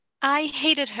I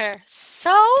hated her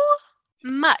so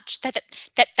much that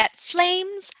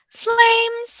flames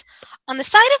on the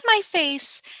side of my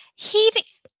face, heaving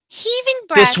This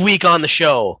breaths. week on the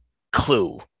show,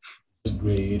 Clue. The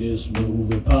greatest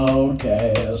movie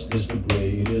podcast. It's the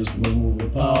greatest movie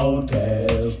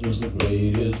podcast. It's the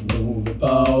greatest movie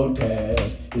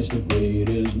podcast. It's the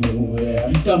greatest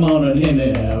movie. Come on and hear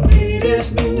me now.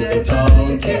 Greatest movie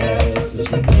podcast. It's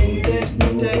the greatest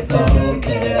movie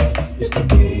podcast. It's the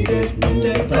greatest movie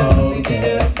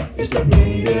podcast. It's the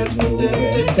greatest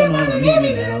movie. Come on and hear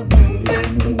me now.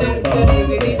 Greatest movie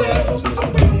podcast. It's the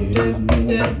greatest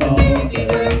movie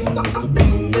podcast. It's the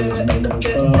greatest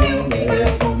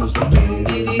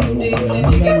movie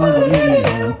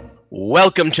podcast.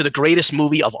 Welcome to the greatest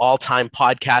movie of all time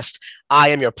podcast. I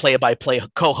am your play-by-play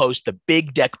co-host, the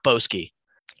Big Dekbowski.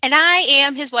 And I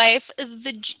am his wife,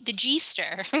 the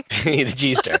Geester. The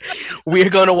Geester. We are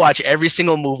going to watch every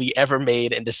single movie ever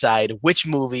made and decide which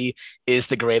movie is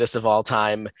the greatest of all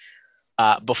time.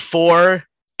 Before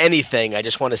anything, I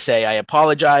just want to say I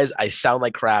apologize. I sound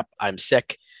like crap. I'm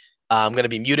sick. I'm going to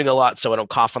be muting a lot so I don't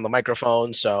cough on the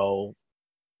microphone. So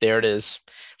there it is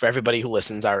for everybody who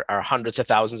listens, our hundreds of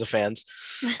thousands of fans.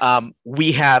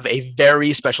 We have a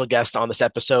very special guest on this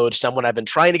episode, someone I've been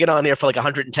trying to get on here for like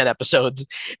 110 episodes,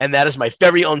 and that is my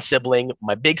very own sibling,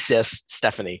 my big sis,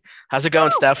 Stephanie. How's it going,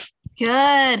 Woo! Steph?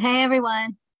 Good. Hey,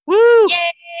 everyone. Woo!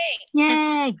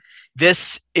 Yay.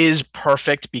 This is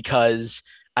perfect because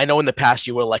I know in the past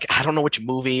you were like, I don't know which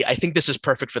movie. I think this is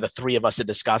perfect for the three of us to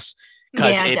discuss.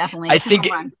 Yeah, definitely. I think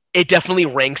it definitely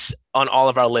ranks on all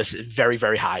of our lists very,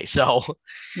 very high. So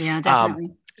yeah,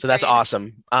 definitely. So that's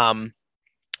awesome.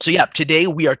 So yeah, today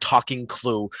we are talking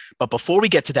Clue. But before we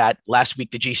get to that, last week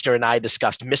the Geester and I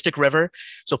discussed Mystic River.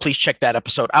 So please check that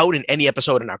episode out and any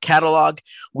episode in our catalog.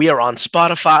 We are on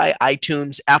Spotify,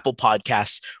 iTunes, Apple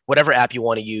Podcasts, whatever app you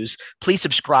want to use. Please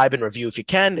subscribe and review if you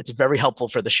can. It's very helpful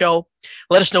for the show.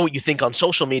 Let us know what you think on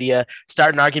social media.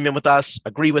 Start an argument with us,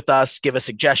 agree with us, give us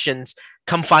suggestions.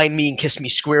 Come find me and kiss me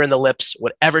square in the lips,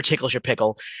 whatever tickles your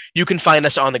pickle. You can find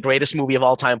us on the Greatest Movie of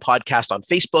All Time podcast on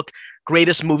Facebook,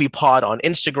 Greatest Movie Pod on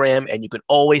Instagram, and you can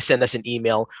always send us an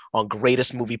email on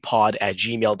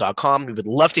greatestmoviepod@gmail.com. We would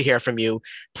love to hear from you.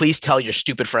 Please tell your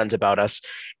stupid friends about us.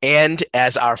 And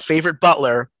as our favorite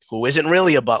butler, who isn't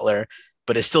really a butler,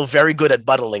 but is still very good at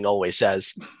buttling, always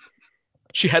says,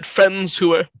 she had friends who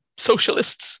were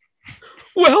socialists.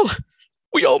 Well,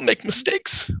 we all make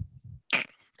mistakes.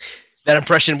 That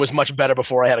impression was much better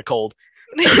before I had a cold.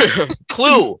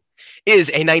 Clue is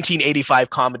a 1985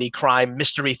 comedy, crime,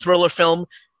 mystery, thriller film.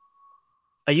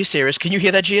 Are you serious? Can you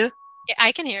hear that, Gia? Yeah,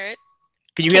 I can hear it.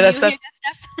 Can you hear that, Steph?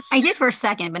 I did for a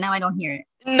second, but now I don't hear it.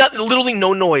 Literally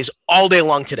no noise all day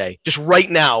long today. Just right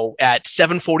now at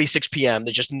 7:46 p.m.,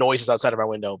 there's just noises outside of our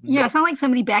window. Yeah, it sounds like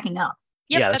somebody backing up.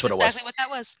 Yep, Yeah, that's that's exactly what that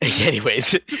was.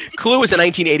 Anyways, Clue is a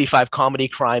 1985 comedy,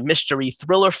 crime, mystery,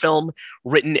 thriller film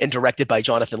written and directed by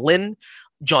Jonathan Lynn.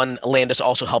 John Landis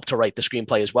also helped to write the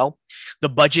screenplay as well. The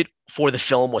budget for the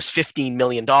film was $15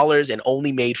 million and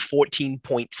only made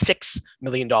 $14.6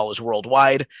 million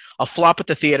worldwide. A flop at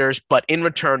the theaters, but in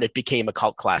return, it became a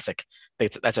cult classic.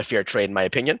 That's a fair trade, in my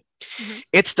opinion. Mm-hmm.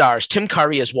 It stars Tim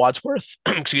Curry as Wadsworth,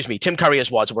 Tim Curry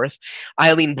as Wadsworth,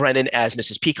 Eileen Brennan as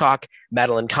Mrs. Peacock,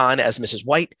 Madeline Kahn as Mrs.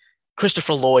 White,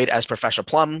 Christopher Lloyd as Professor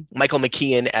Plum, Michael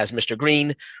McKean as Mr.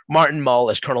 Green, Martin Mull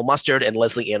as Colonel Mustard, and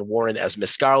Leslie Ann Warren as Miss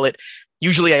Scarlet.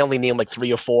 Usually I only name like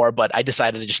 3 or 4, but I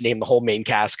decided to just name the whole main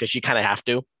cast because you kind of have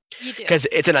to. Because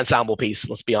it's an ensemble piece,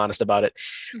 let's be honest about it.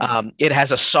 Mm-hmm. It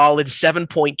has a solid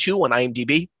 7.2 on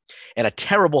IMDb and a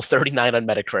terrible 39 on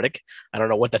Metacritic. I don't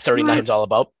know what the 39 is all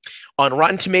about. On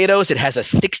Rotten Tomatoes, it has a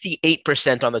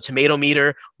 68% on the tomato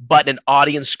meter, but an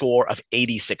audience score of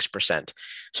 86%.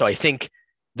 So I think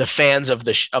the fans of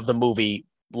the movie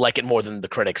like it more than the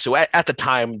critics. So at the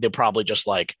time, they're probably just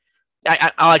like,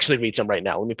 I'll actually read some right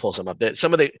now. Let me pull some up.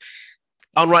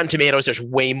 On Rotten Tomatoes, there's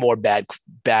way more bad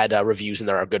reviews than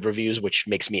there are good reviews, which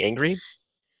makes me angry.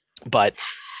 But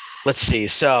let's see.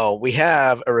 So we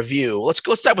have a review. Let's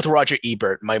start with Roger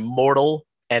Ebert, my mortal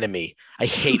enemy. I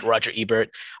hate Roger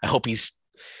Ebert. I hope he's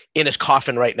in his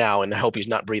coffin right now, and I hope he's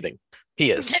not breathing.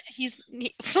 He is.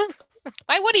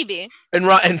 Why would he be?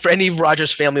 And for any of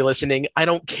Roger's family listening, I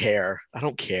don't care.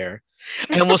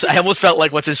 I almost felt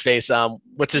like what's his face?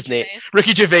 What's his name?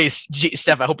 Ricky Gervais.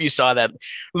 Steph, I hope you saw that.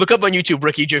 Look up on YouTube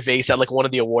Ricky Gervais at like one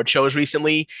of the award shows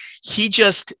recently. He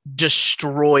just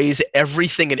destroys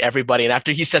everything and everybody. And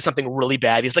after he says something really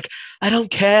bad, he's like, I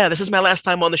don't care. This is my last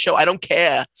time on the show. I don't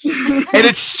care. And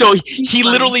it's so he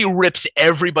literally rips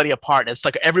everybody apart. And it's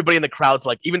like everybody in the crowd's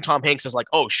like, even Tom Hanks is like,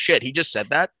 oh shit, he just said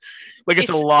that. Like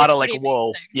it's a lot of like,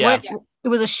 whoa. Yeah. It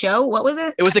was a show. What was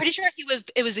it? It was I'm pretty sure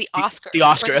it was the Oscars. the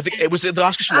Oscar. I think it was the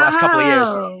Oscars from the last couple of years.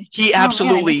 Oh. He Oh, man, I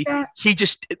absolutely. missed that. He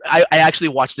just. I actually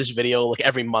watch this video like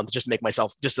every month just to make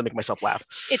myself laugh.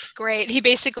 It's great. He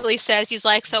basically says, he's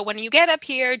like, so when you get up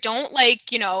here, don't like,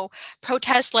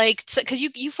 protest, like, because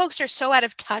you folks are so out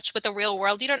of touch with the real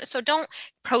world. Don't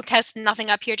protest nothing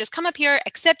up here. Just come up here,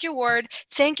 accept your word,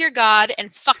 thank your God,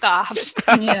 and fuck off.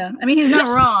 Yeah, I mean, he's not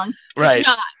wrong. Right. It's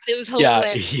not. It was Yeah,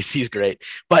 hilarious. he's great.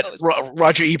 But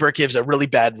Roger Ebert gives a really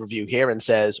bad review here and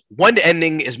says one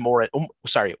ending is more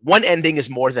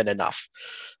than enough.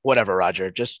 Whatever,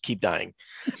 Roger, just keep dying.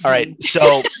 All right,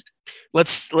 so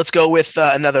let's go with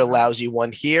another lousy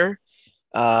one here.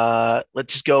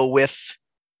 Let's go with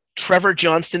Trevor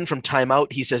Johnston from Time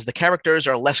Out. He says the characters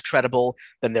are less credible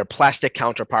than their plastic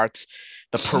counterparts.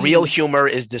 The puerile humor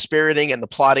is dispiriting, and the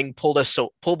plotting pulled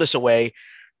this away.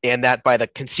 And that by the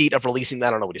conceit of releasing, I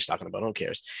don't know what he's talking about. Who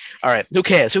cares? All right. Who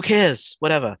cares?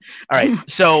 Whatever. All right.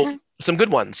 So some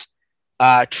good ones.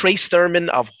 Trace Thurman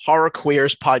of Horror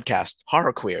Queers podcast.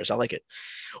 Horror Queers. I like it.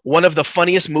 One of the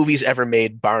funniest movies ever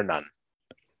made, bar none.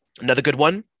 Another good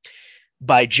one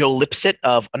by Joe Lipsett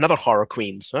of Another Horror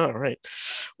Queens. All right.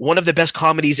 One of the best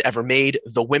comedies ever made.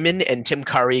 The women and Tim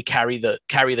Curry carry the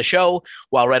show,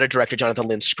 while writer-director Jonathan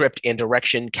Lynn's script and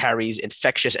direction carries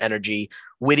infectious energy,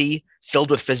 witty,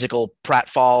 filled with physical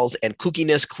pratfalls and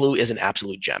kookiness. Clue is an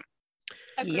absolute gem.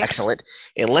 Agreed. Excellent.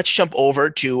 And let's jump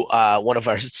over to one of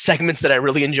our segments that I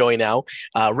really enjoy now.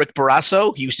 Rick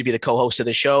Barrasso, he used to be the co-host of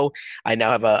the show. I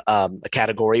now have a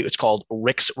category. It's called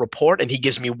Rick's Report, and he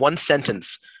gives me one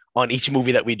sentence on each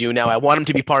movie that we do now. I want him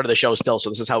to be part of the show still, so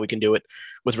this is how we can do it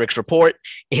with Rick's Report.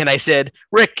 And I said,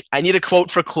 Rick, I need a quote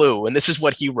for Clue, and this is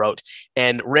what he wrote.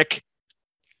 And Rick,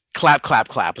 clap, clap,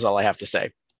 clap is all I have to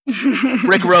say.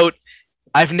 Rick wrote,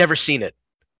 I've never seen it.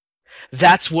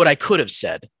 That's what I could have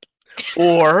said.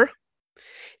 Or,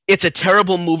 it's a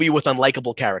terrible movie with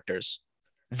unlikable characters.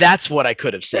 That's what I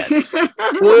could have said.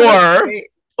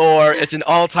 Or it's an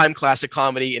all-time classic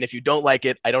comedy, and if you don't like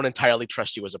it, I don't entirely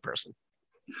trust you as a person.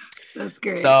 That's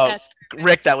great. So,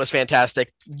 Rick, that was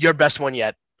fantastic. Your best one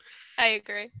yet. I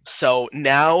agree. So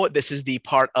now this is the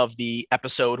part of the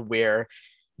episode where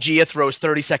Gia throws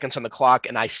 30 seconds on the clock,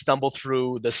 and I stumble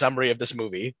through the summary of this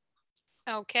movie.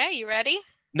 Okay, you ready?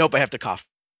 Nope, I have to cough.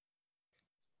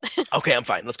 Okay, I'm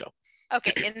fine. Let's go.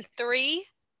 Okay, in 3,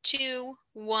 2,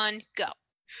 1, go.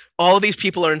 All of these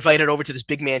people are invited over to this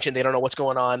big mansion. They don't know what's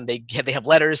going on. They have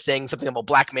letters saying something about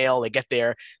blackmail. They get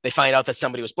there. They find out that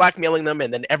somebody was blackmailing them,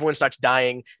 and then everyone starts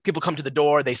dying. People come to the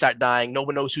door. They start dying. No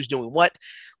one knows who's doing what.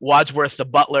 Wadsworth, the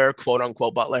butler, quote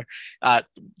unquote butler,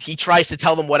 he tries to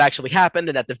tell them what actually happened.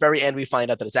 And at the very end, we find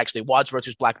out that it's actually Wadsworth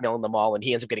who's blackmailing them all, and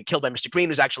he ends up getting killed by Mr. Green,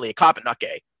 who's actually a cop and not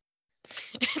gay.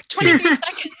 23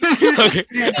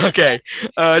 seconds. Okay.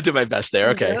 I did my best there.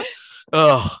 Okay.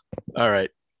 Oh, all right.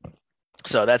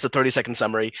 So that's a 30-second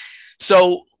summary.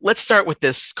 So let's start with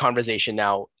this conversation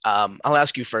now. I'll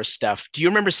ask you first, Steph. Do you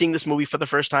remember seeing this movie for the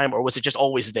first time, or was it just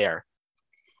always there?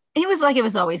 It was like it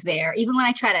was always there. Even when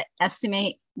I try to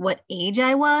estimate what age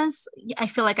I was, I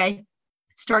feel like I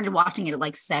started watching it at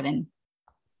like 7.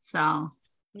 So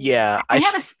yeah, I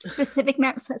have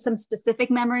some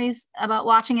specific memories about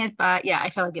watching it, but yeah,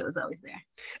 I felt like it was always there.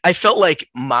 I feel like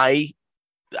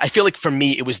for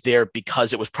me, it was there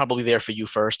because it was probably there for you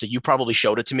first. You probably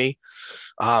showed it to me.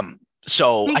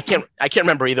 So I can't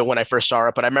remember either when I first saw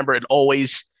it, but I remember it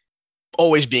always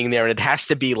being there. And it has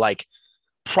to be like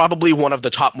probably one of the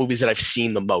top movies that I've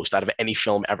seen the most out of any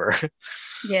film ever.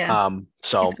 Yeah.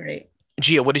 So it's great.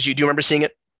 Gia, do you remember seeing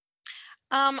it?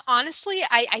 Honestly,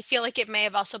 I feel like it may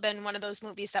have also been one of those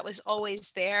movies that was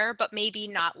always there, but maybe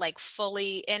not like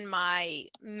fully in my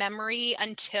memory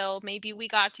until maybe we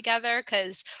got together,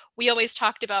 because we always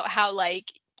talked about how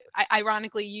like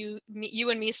ironically you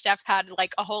and me, Steph, had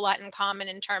like a whole lot in common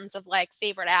in terms of like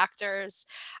favorite actors,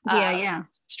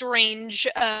 strange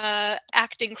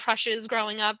acting crushes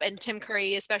growing up, and Tim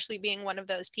Curry especially being one of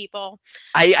those people.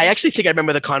 I actually think I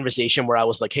remember the conversation where I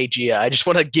was like, hey Gia, I just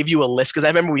want to give you a list, because I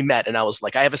remember we met and I was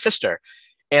like, I have a sister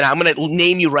and I'm going to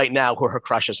name you right now who her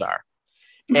crushes are.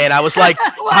 And I was like,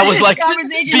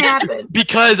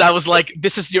 because I was like,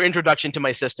 this is your introduction to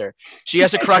my sister. She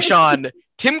has a crush on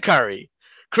Tim Curry,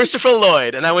 Christopher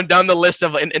Lloyd, and I went down the list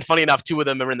of, and funny enough, 2 of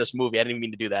them are in this movie. I didn't even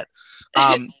mean to do that.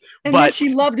 And but then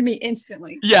she loved me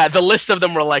instantly. Yeah, the list of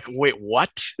them were like, wait,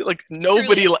 what? Like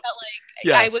nobody. Felt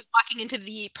like I was walking into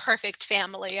the perfect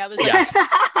family. I was like,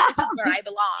 this is where I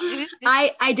belong.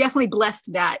 I definitely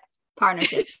blessed that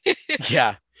partnership.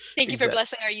 Yeah. Thank you for Exactly.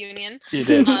 blessing our union. You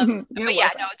did. You're But yeah,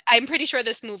 welcome. no, I'm pretty sure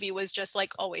this movie was just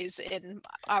like always in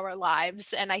our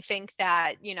lives. And I think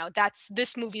that,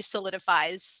 this movie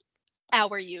solidifies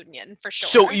our union for So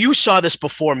sure. you saw this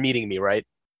before meeting me, right?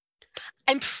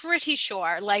 I'm pretty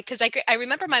sure, like, because I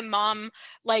remember my mom,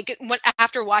 like,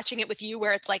 after watching it with you,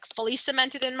 where it's like fully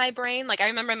cemented in my brain. Like, I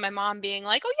remember my mom being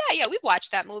like, "Oh yeah, yeah, we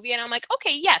watched that movie," and I'm like,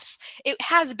 "Okay, yes, it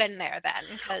has been there then."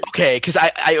 Because Okay, because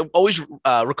I always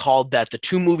recalled that the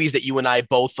two movies that you and I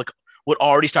both like would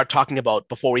already start talking about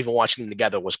before we even watching them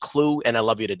together was Clue and I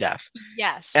Love You to Death.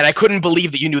 And I yes, couldn't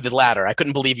believe that you knew the latter. I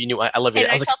couldn't believe you knew I Love You. and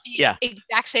I I was like, felt the yeah,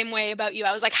 exact same way about you.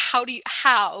 I was like,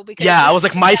 how? Because yeah. I this was is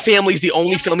like, my that family's the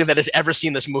only family family that has movie. ever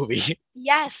seen this movie.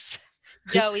 Yes,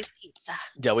 Joey's Pizza.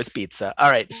 Joe, it's pizza. All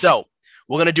right, so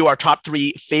we're gonna do our top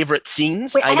three favorite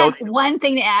scenes. Wait, I I know. have one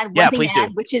thing to add. Yeah, please do.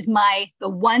 Which is the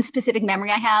one specific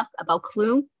memory I have about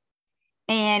Clue,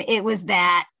 and it was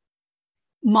that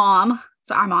our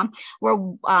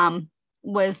mom,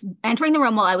 was entering the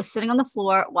room while I was sitting on the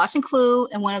floor watching Clue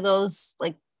in one of those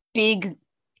like big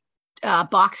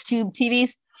box tube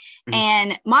TVs, Mhm.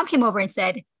 and mom came over and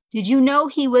said, "Did you know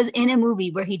he was in a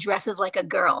movie where he dresses like a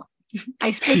girl?"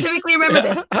 I specifically remember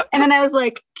this. And then I was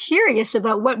like curious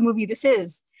about what movie this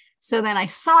is. So then I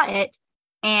saw it,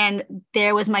 and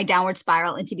there was my downward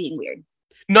spiral into being weird.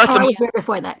 Not I the. was weird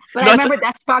before that. But I Not remember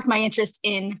that sparked my interest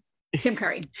in Tim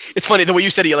Curry. It's funny the way you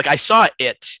said it. You're like, I saw it,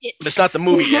 It. but it's not the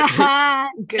movie.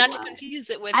 It. Good Not to one. confuse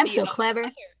it with I'm the so clever.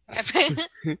 I'm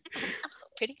so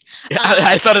pretty. Yeah,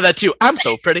 I thought of that too. I'm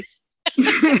so pretty.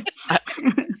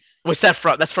 What's that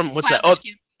from? That's from what's that?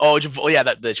 Oh, yeah,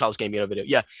 that the Charles Gambino video.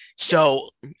 Yeah. So,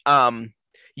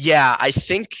 yeah, I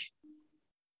think.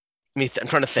 I'm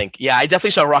trying to think. Yeah, I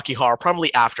definitely saw Rocky Horror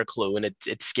probably after Clue, and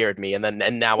it scared me, and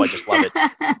now I just love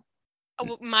it.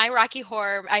 My Rocky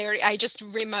Horror, I just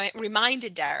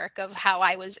reminded Derek of how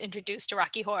I was introduced to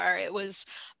Rocky Horror. It was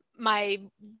my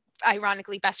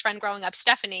ironically best friend growing up,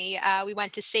 Stephanie. We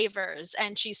went to Savers,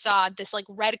 and she saw this like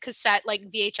red cassette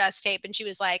like VHS tape, and she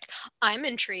was like, "I'm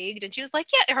intrigued," and she was like,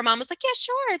 "Yeah." Her mom was like, "Yeah,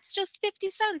 sure, it's just 50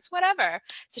 cents, whatever."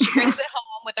 So she brings it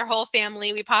home with her whole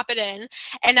family. We pop it in,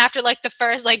 and after like the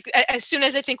first as soon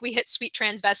as I think we hit Sweet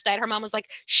Transvestite, her mom was like,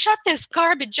 "Shut this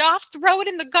garbage off, throw it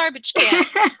in the garbage can."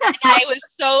 And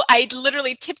I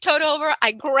literally tiptoed over,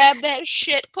 I grabbed that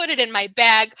shit, put it in my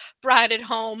bag, brought it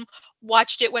home,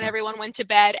 watched it when everyone went to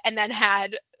bed, and then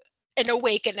had an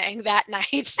awakening that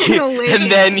night.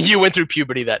 And then you went through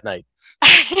puberty that night.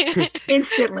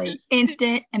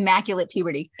 Instant immaculate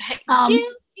puberty. I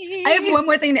have one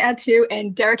more thing to add too,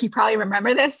 and Derek, you probably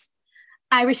remember this.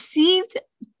 I received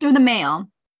through the mail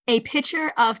a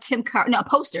picture of a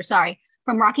poster,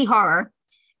 from Rocky Horror,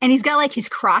 and he's got like his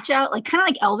crotch out, like kind of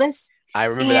like Elvis. I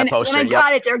remember that poster. When I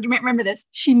got it, Derek, you might remember this.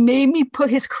 She made me put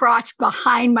his crotch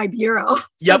behind my bureau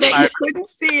so that you couldn't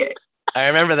see it. I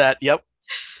remember that. Yep.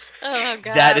 Oh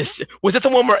god. That was it the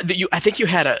one where I think you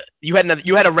had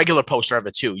a regular poster of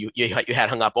it too. You had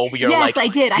hung up over your Yes, I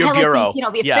did. I had bureau.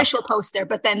 Like the official poster,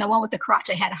 but then the one with the crotch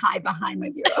I had to hide behind my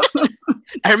bureau.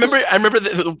 I remember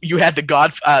that you had the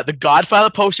Godfather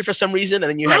poster for some reason, and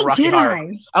then you had Rocky Horror.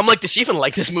 I'm like, does she even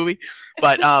like this movie?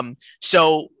 But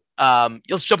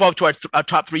let's jump off to our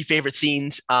top three favorite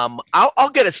scenes.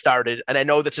 I'll get it started, and I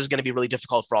know this is going to be really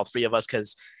difficult for all three of us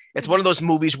because it's one of those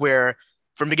movies where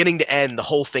from beginning to end the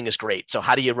whole thing is great. So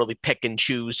how do you really pick and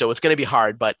choose? So it's going to be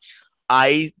hard. But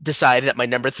I decided that my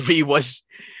number three was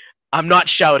I'm not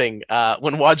shouting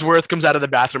when Wadsworth comes out of the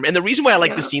bathroom, and the reason why I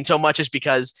like this scene so much is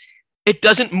because it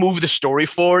doesn't move the story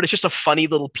forward. It's just a funny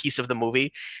little piece of the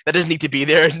movie that doesn't need to be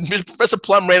there. And Professor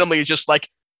Plum randomly is just like,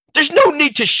 there's no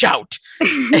need to shout.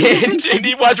 and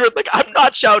he was like, I'm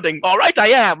not shouting. All right, I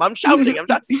am. I'm shouting.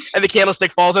 And the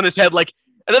candlestick falls on his head. Like,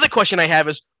 another question I have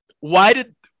is,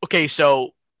 so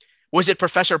was it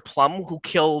Professor Plum who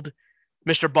killed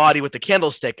Mr. Body with the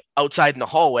candlestick outside in the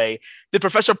hallway? Did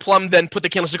Professor Plum then put the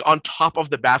candlestick on top of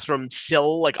the bathroom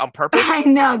sill, like on purpose? I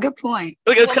know. Good point.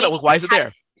 Like, it's kind of like, why is it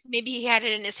there? Maybe he had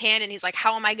it in his hand and he's like,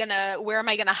 where am I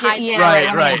gonna hide this?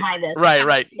 Right. Hide this?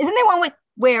 Right. Isn't there one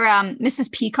where Mrs.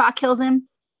 Peacock kills him?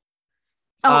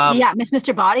 Oh, yeah,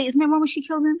 Mr. Body. Isn't there one where she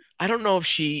killed him? I don't know if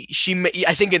she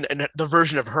I think in the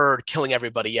version of her killing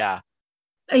everybody, yeah.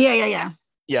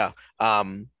 Yeah.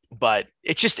 But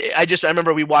it's just I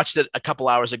remember we watched it a couple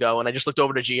hours ago, and I just looked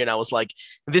over to G and I was like,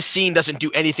 this scene doesn't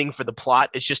do anything for the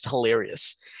plot. It's just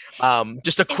hilarious.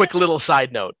 Just a quick little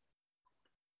side note.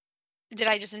 Did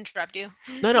I just interrupt you?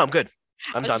 No, I'm good.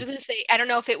 I'm done. I was just going to say, I don't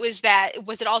know if it was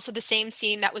was it also the same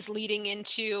scene that was leading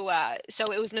into,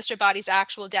 so it was Mr. Body's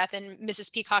actual death and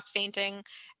Mrs. Peacock fainting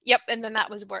Yep, and then that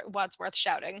was Wadsworth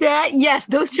shouting. Yes,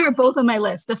 those two are both on my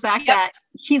list. The fact that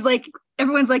he's like,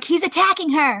 everyone's like, he's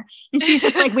attacking her, and she's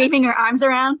just like waving her arms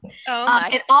around.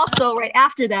 And also, right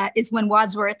after that is when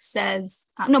Wadsworth says,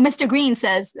 Mr. Green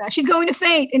says, she's going to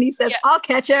faint, and he says, I'll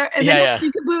catch her, and then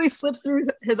he completely slips through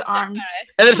his arms.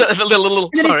 And there's a little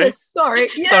and then he says, sorry.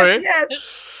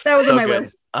 Yes. That was on my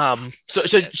list.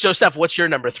 So Steph, what's your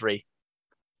number 3?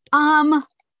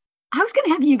 I was going to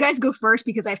have you guys go first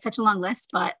because I have such a long list,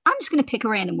 but I'm just going to pick a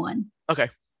random one. Okay.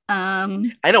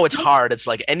 I know it's hard. It's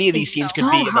like any of these scenes could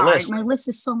be in the list. My list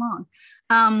is so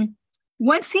long.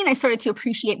 One scene I started to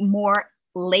appreciate more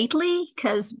lately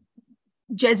because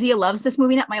Jedzia loves this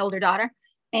movie, not my older daughter,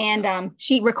 and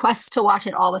she requests to watch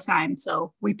it all the time.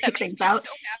 So we pick things out. So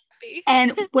happy.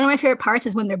 And one of my favorite parts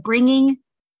is when they're bringing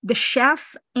the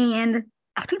chef and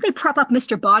I think they prop up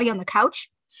Mr. Body on the couch.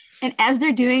 And as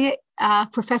they're doing it,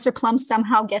 Professor Plum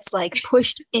somehow gets like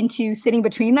pushed into sitting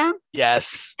between them.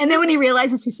 Yes. And then when he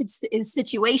realizes his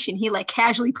situation, he like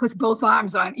casually puts both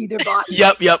arms on either body.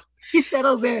 Yep. He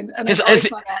settles in. And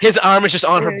his arm is just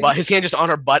on her butt. His hand just on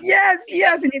her butt. Yes.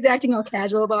 And he's acting all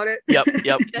casual about it. Yep.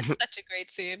 That's such a great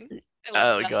scene.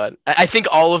 Oh God. I think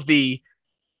all of the.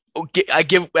 I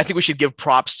think we should give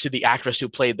props to the actress who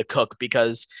played the cook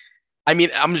because. I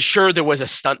mean, I'm sure there was a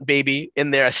stunt baby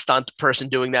in there, a stunt person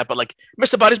doing that, but like,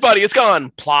 Mr. Body's body, it's gone,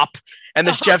 plop, and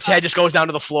the chef's head just goes down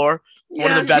to the floor. Yeah.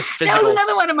 One of the best physical. That was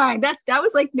another one of mine. That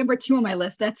was like number 2 on my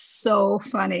list. That's so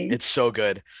funny. It's so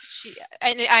good.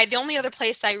 The only other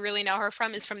place I really know her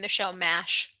from is from the show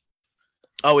MASH.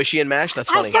 Oh, is she in MASH? That's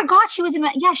funny. I forgot she was in.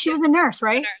 Yeah, she was a nurse,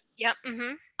 right? Yep.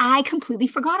 Mm-hmm. I completely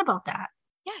forgot about that.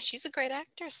 Yeah, she's a great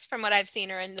actress from what I've seen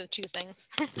her in the 2 things.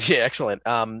 Yeah, excellent.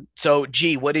 So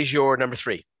G, what is your number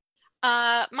 3?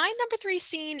 My number 3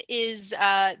 scene is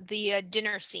the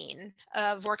dinner scene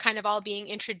of we're kind of all being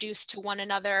introduced to one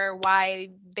another,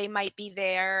 why they might be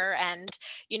there, and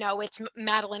it's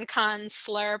Madeline Kahn,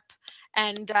 Slurp,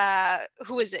 and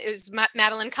who is it? It was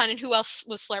Madeline Kahn, and who else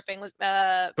was slurping? Was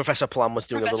Professor Plum was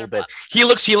doing Professor a little bit. He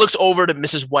looks over to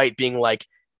Mrs. White, being like,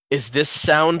 is this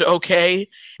sound okay?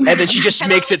 And then she just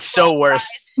makes it so worse.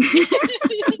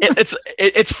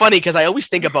 It's funny because I always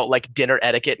think about like dinner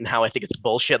etiquette and how I think it's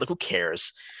bullshit. Like, who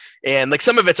cares? And like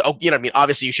some of it's, what I mean?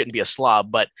 Obviously, you shouldn't be a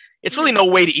slob, but it's really no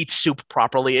way to eat soup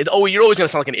properly. You're always gonna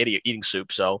sound like an idiot eating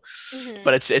soup. So,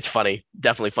 but it's funny,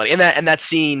 definitely funny. And that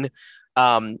scene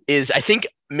is, I think,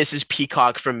 Mrs.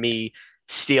 Peacock for me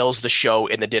steals the show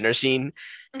in the dinner scene.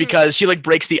 Because she like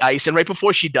breaks the ice, and right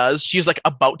before she does, she's like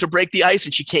about to break the ice,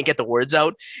 and she can't get the words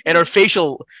out. And her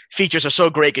facial features are so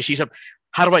great because she's like,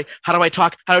 "How do I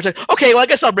talk? Okay, well, I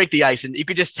guess I'll break the ice." And you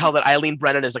could just tell that Eileen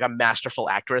Brennan is like a masterful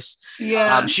actress.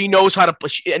 Yeah, she knows how to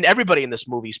push, and everybody in this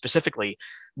movie specifically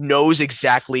knows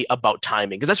exactly about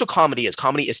timing because that's what comedy is.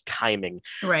 Comedy is timing.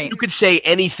 Right. You could say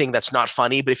anything that's not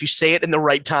funny, but if you say it in the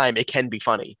right time, it can be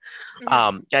funny.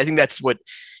 I think that's what.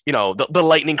 The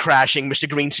lightning crashing, Mr.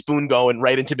 Green spoon going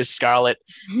right into Miss Scarlet.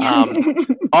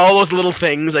 All those little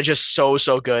things are just so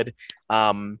good.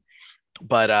 And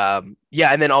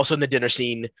then also in the dinner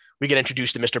scene, we get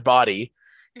introduced to Mr. Body,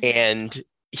 and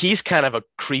he's kind of a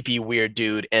creepy, weird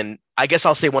dude. And I guess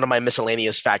I'll say one of my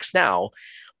miscellaneous facts now,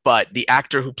 but the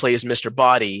actor who plays Mr.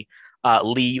 Body,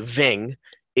 Lee Ving,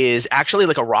 is actually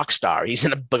like a rock star. He's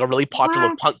in a really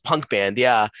popular punk band,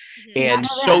 yeah. And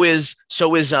so is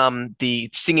the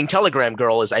singing telegram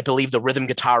girl is, I believe, the rhythm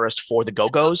guitarist for the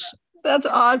Go-Go's. That's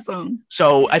awesome.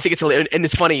 So I think and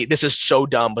it's funny. This is so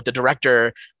dumb, but the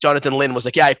director Jonathan Lynn was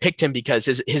like, "Yeah, I picked him because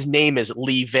his name is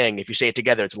Lee Ving. If you say it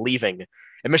together, it's leaving."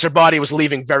 And Mr. Body was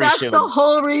leaving very soon. That's the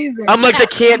whole reason. I'm like,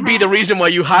 that can't be the reason why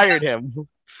you hired him.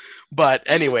 But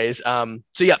anyways,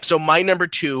 so my number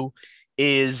 2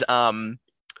 is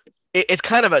it's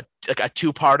kind of a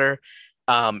 2-parter.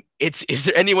 Is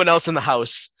there anyone else in the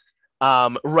house?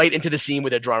 Right into the scene where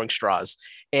they're drawing straws,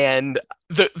 and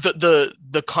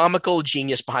the comical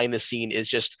genius behind this scene is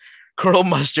just Colonel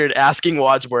Mustard asking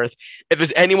Wadsworth if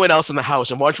there's anyone else in the house,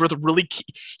 and Wadsworth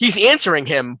he's answering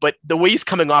him, but the way he's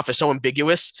coming off is so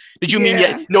ambiguous. Did you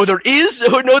mean no, there is,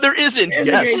 or no, there isn't?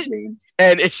 Yes,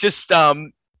 and it's just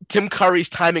Tim Curry's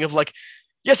timing of like,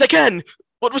 yes, I can.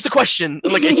 What was the question?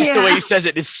 Like, it's just the way he says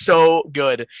it is so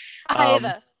good.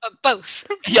 Either, both.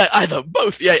 Yeah, either,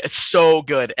 both. Yeah, it's so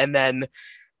good. And then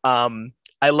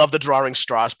I love the drawing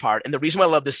straws part. And the reason why I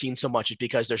love this scene so much is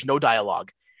because there's no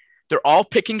dialogue. They're all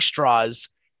picking straws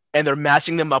and they're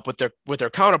matching them up with their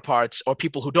counterparts or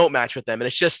people who don't match with them. And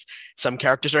it's just some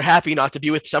characters are happy not to be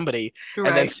with somebody. Right.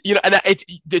 And then,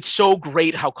 it's so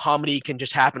great how comedy can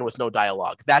just happen with no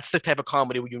dialogue. That's the type of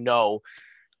comedy where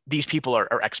these people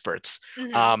are experts.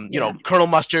 Mhm. You know, Colonel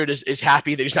Mustard is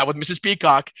happy that he's not with Mrs.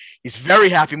 Peacock. He's very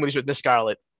happy when he's with Miss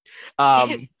Scarlet.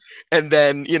 And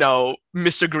then, you know,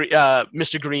 Mr.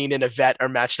 Green and Yvette are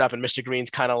matched up, and Mr. Green's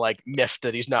kind of like miffed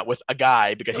that he's not with a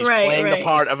guy because he's playing the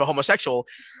part of a homosexual.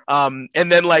 And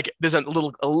then like there's a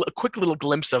quick little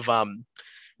glimpse of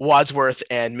Wadsworth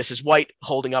and Mrs. White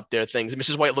holding up their things. And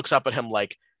Mrs. White looks up at him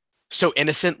like, so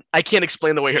innocent. I can't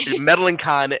explain the way her meddling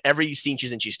con, every scene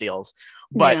she's in, she steals.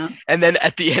 But and then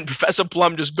at the end, Professor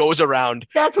Plum just goes around.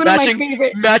 That's one of my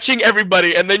favorite. Matching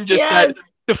everybody, and then just that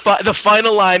the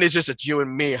final line is just, it's you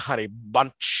and me, honey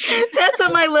bunch. That's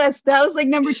on my list. That was like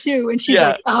number 2, and she's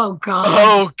like, "Oh God,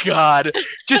 oh God!"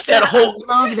 Just that whole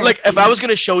like, scene. if I was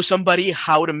gonna show somebody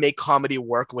how to make comedy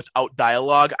work without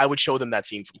dialogue, I would show them that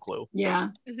scene from Clue.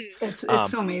 Yeah, it's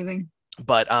so amazing.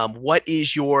 But what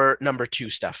is your number 2,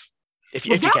 Steph? If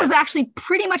that you can. Was actually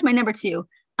pretty much my number 2.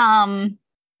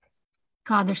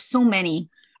 God, there's so many.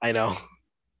 I know.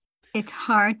 It's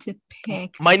hard to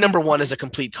pick. My number 1 is a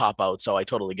complete cop-out, so I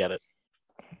totally get it.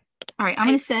 All right, I'm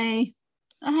going to say,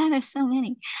 there's so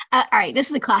many. All right, this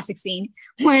is a classic scene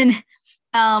when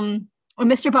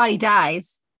Mr. Body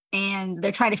dies and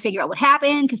they're trying to figure out what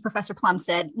happened because Professor Plum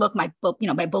said, look, my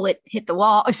bullet hit the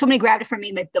wall. Or somebody grabbed it from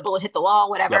me, the bullet hit the wall,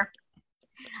 whatever.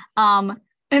 Yep.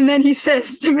 And then he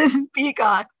says to Mrs.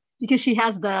 Peacock, because she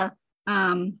has the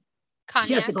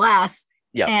glass.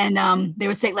 Yeah. And they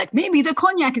were saying like, maybe the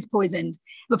cognac is poisoned.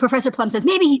 But Professor Plum says,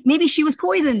 maybe she was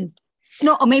poisoned.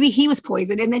 No, or maybe he was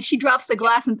poisoned. And then she drops the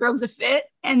glass and throws a fit.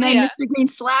 And then Mr. Green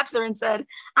slaps her and said,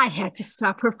 I had to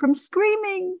stop her from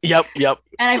screaming. Yep. And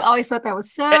I've always thought that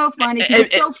was so funny.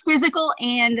 It's so physical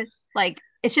and like,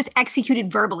 it's just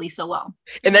executed verbally so well.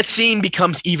 And that scene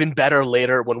becomes even better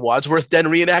later when Wadsworth then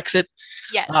reenacts it.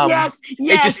 Yes.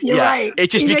 You're right.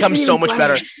 It just becomes so much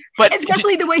better. But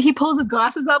especially the way he pulls his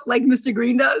glasses up like Mr.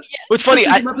 Green does. What's funny,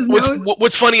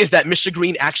 what's funny is that Mr.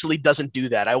 Green actually doesn't do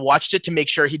that. I watched it to make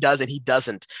sure he does, and he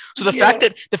doesn't. So the fact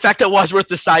that Wadsworth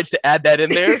decides to add that in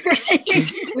there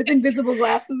with invisible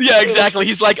glasses. Yeah, exactly.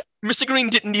 He's like, Mr. Green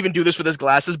didn't even do this with his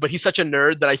glasses, but he's such a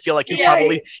nerd that I feel like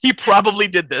he probably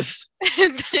did this.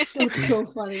 That's so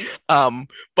funny.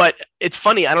 But it's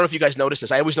funny. I don't know if you guys notice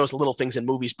this. I always notice little things in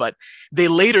movies, but they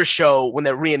later show, when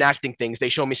they're reenacting things, they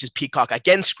show Mrs. Peacock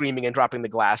again screaming and dropping the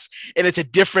glass, and it's a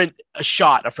different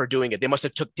shot of her doing it. They must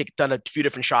have done a few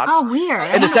different shots. Oh, weird.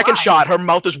 And the second shot, her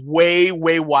mouth is way,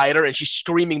 way wider, and she's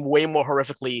screaming way more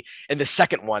horrifically in the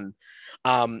second one.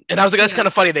 And I was like, that's kind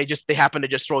of funny. They happen to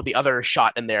just throw the other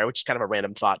shot in there, which is kind of a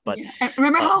random thought. But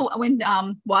remember how when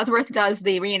Wadsworth does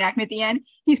the reenactment at the end,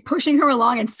 he's pushing her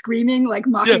along and screaming, like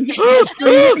mocking him.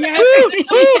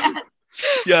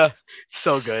 Yeah,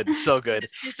 so good. The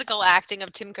physical acting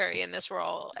of Tim Curry in this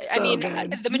role. So I mean,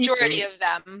 the majority of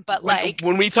them, but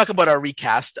when we talk about our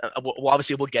recast,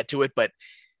 obviously we'll get to it, but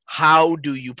how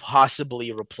do you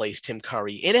possibly replace Tim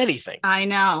Curry in anything? I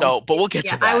know. No, but we'll get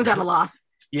to that. I was at a loss.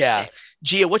 Yeah.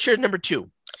 Gia, what's your number 2?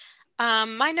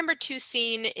 My number 2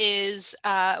 scene is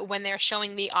when they're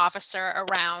showing the officer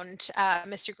around.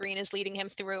 Mr. Green is leading him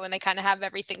through, and they kind of have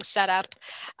everything set up.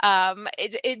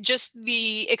 It just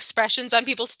the expressions on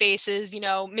people's faces,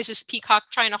 Mrs. Peacock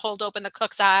trying to hold open the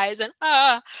cook's eyes and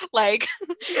that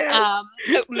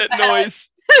noise.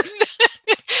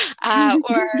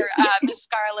 Or Miss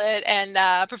Scarlet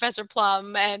and Professor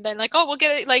Plum, and then like, oh, we'll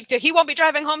get it. Like, he won't be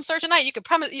driving home, sir, tonight.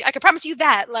 I can promise you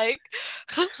that. Like,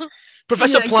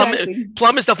 Professor Plum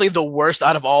is definitely the worst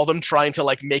out of all of them, trying to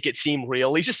like make it seem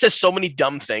real. He just says so many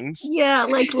dumb things. Yeah,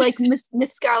 like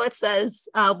Miss Scarlet says,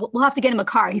 we'll have to get him a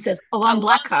car. He says, a long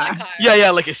black car. Yeah,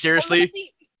 like seriously.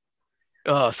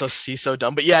 Oh, so he's so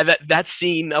dumb. But yeah, that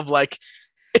scene of like,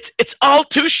 it's all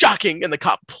too shocking, and the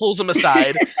cop pulls him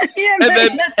aside.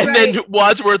 Then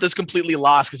Wadsworth is completely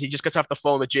lost because he just gets off the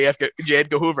phone with J.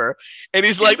 Edgar Hoover, and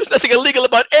he's like, there's nothing illegal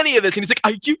about any of this, and he's like,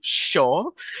 are you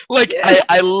sure? Like,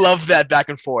 I love that back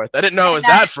and forth. I didn't know it was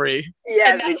that free.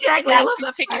 Yeah, exactly. I love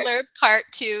that particular part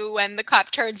too, when the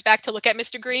cop turns back to look at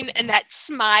Mr. Green, and that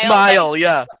smile.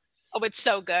 Yeah. Oh, it's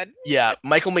so good. Yeah,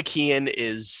 Michael McKean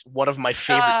is one of my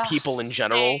favorite people in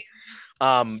general.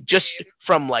 Just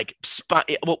from like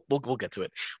we'll get to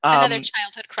it. Another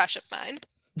childhood crush of mine.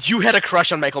 You had a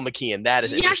crush on Michael McKean. That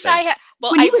is interesting. Yes, I had.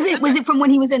 Well, was it from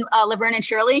when he was in Laverne and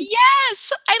Shirley?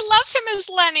 Yes, I loved him as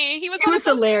Lenny. He was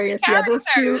hilarious. Yeah, those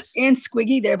two and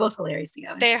Squiggy, they're both hilarious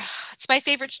together. It's my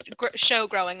favorite show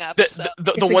growing up.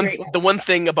 The one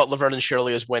thing about Laverne and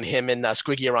Shirley is when him and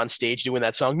Squiggy are on stage doing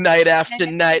that song "Night After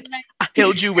Night." I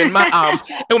held you in my arms,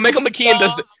 and when Michael McKean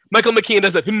does that.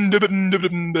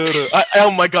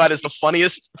 Oh my God, it's the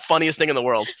funniest thing in the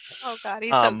world. Oh God,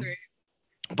 he's so great.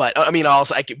 But I mean,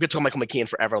 also I could talk Michael McKean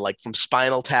forever, like from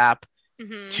Spinal Tap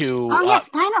to Oh yeah,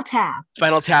 Spinal Tap.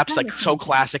 Spinal Tap's like so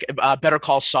classic. Better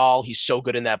Call Saul, he's so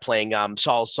good in that, playing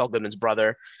Saul Goodman's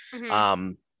brother.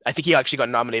 I think he actually got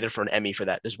nominated for an Emmy for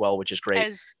that as well, which is great.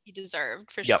 As he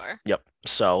deserved, for Yep, sure. yep.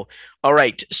 So, all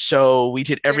right. So we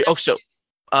did every. Oh, so,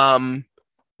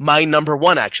 my number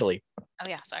one actually. Oh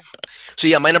yeah, sorry. So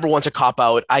yeah, my number one's a cop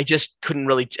out. I just couldn't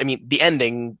really. I mean, the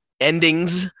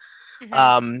endings.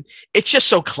 It's just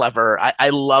so clever. I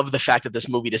love the fact that this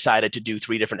movie decided to do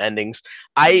 3 different endings.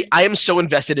 I am so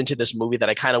invested into this movie that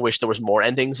I kind of wish there was more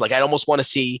endings. Like, I almost want to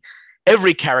see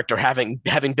every character having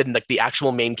been like the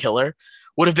actual main killer.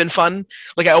 Would have been fun.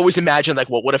 Like, I always imagine like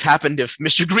what would have happened if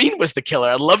Mr. Green was the killer.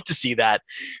 I'd love to see that,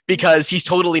 because he's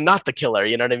totally not the killer.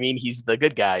 You know what I mean? He's the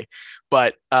good guy.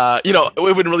 But it would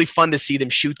have been really fun to see them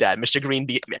shoot that. Mr. Green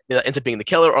ends up being the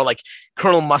killer, or like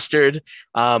Colonel Mustard,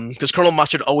 because Colonel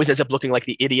Mustard always ends up looking like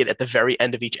the idiot at the very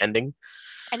end of each ending.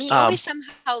 And he always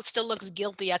somehow still looks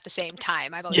guilty at the same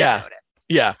time. I've always noticed.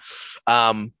 Yeah.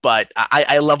 But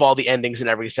I love all the endings and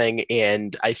everything.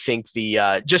 And I think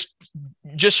the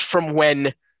just from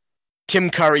when Tim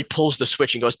Curry pulls the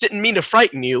switch and goes, "Didn't mean to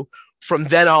frighten you," from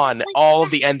then on, all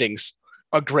of the endings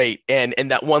are great. And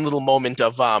that one little moment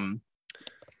of Mr.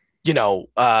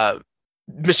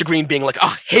 Green being like, "Oh,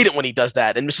 I hate it when he does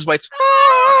that," and Mrs. White's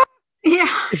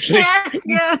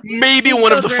maybe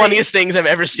one of the funniest things I've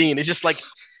ever seen. It's just like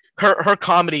her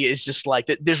comedy is just like,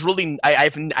 there's really I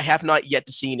have not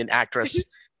yet seen an actress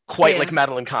quite like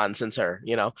Madeline Kahn since her.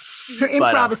 Her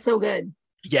improv is so good.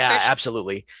 Yeah,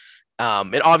 absolutely.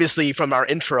 And obviously from our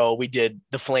intro, we did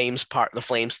the flames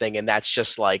thing, and that's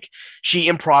just like, she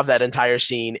improv that entire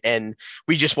scene. And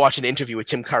we just watched an interview with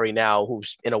Tim Curry now,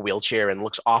 who's in a wheelchair and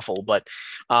looks awful, but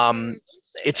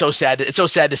it's so sad. It's so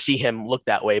sad to see him look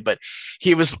that way. But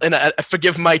he was, and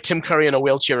forgive my Tim Curry in a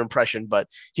wheelchair impression, but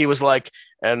he was like,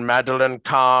 "And Madeline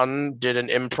Kahn did an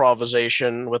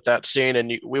improvisation with that scene,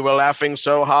 and we were laughing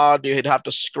so hard you'd have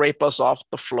to scrape us off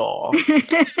the floor."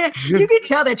 You could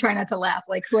tell they're trying not to laugh,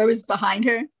 like whoever's behind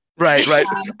her. Right.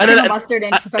 And then Mustard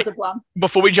and Professor Plum.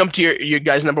 Before we jump to your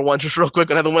guys' number one, just real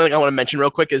quick, another one I want to mention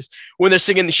real quick is when they're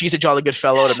singing "She's a Jolly Good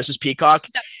Fellow" to Mrs. Peacock,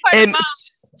 and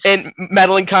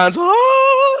Madeline Kahn's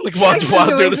like walking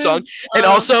through the song. And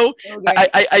also,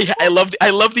 I love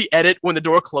the edit when the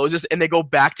door closes and they go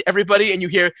back to everybody and you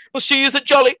hear, "Well, she is a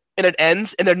jolly," and it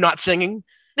ends and they're not singing.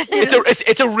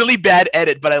 It's a really bad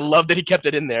edit, but I love that he kept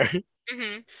it in there.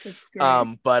 That's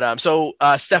great. So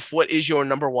Steph, what is your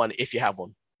number one if you have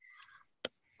one?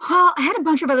 Well, I had a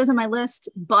bunch of others on my list,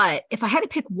 but if I had to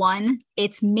pick one,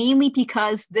 it's mainly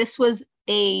because this was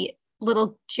a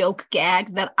little joke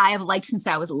gag that I have liked since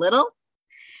I was little.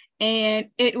 And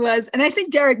I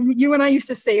think, Derek, you and I used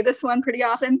to say this one pretty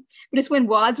often, but it's when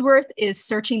Wadsworth is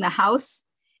searching the house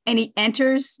and he's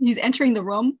entering the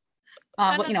room,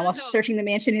 while searching the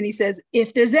mansion, and he says,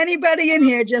 "If there's anybody in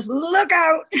here, just look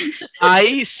out."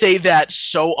 I say that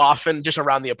so often just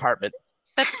around the apartment.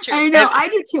 That's true. I know, I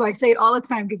do too. I say it all the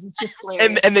time because it's just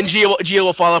hilarious. And then Gia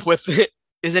will follow up with,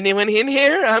 "Is anyone in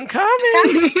here? I'm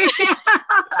coming."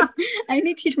 I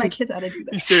need to teach my kids how to do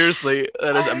that. Seriously,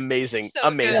 that is amazing. So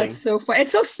amazing. That's so fun.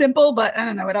 It's so simple, but I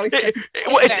don't know. It always.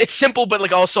 It's simple, but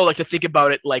like also like to think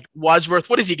about it. Like Wadsworth,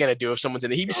 what is he gonna do if someone's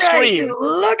in there? He'd scream,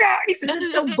 "Look out!" He says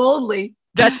it so boldly.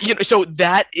 So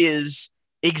that is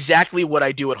exactly what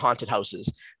I do at haunted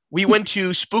houses. We went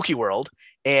to Spooky World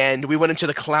and we went into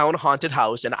the clown haunted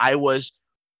house, and I was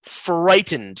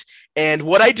frightened. And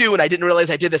what I do, and I didn't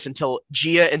realize I did this until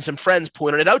Gia and some friends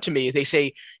pointed it out to me, they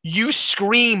say, "You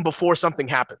scream before something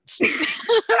happens."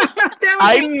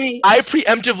 I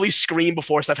preemptively scream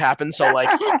before stuff happens. So like,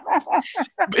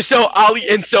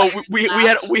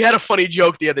 we had a funny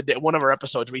joke the other day, one of our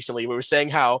episodes recently. We were saying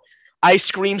how I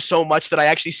scream so much that I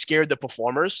actually scared the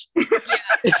performers.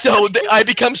 And so I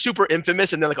become super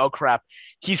infamous, and they're like, "Oh crap,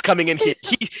 he's coming in here.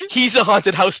 He's the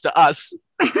haunted house to us."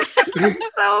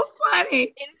 It's so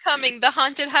funny. Incoming the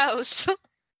haunted house.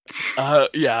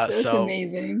 That's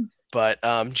amazing. But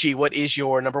G, what is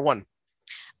your number one?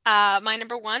 My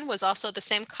number one was also the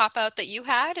same cop out that you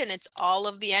had, and it's all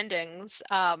of the endings.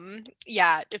 From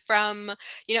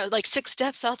like 6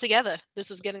 deaths altogether.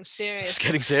 This is getting serious. It's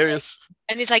getting serious.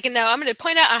 And he's like, "No, I'm going to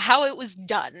point out how it was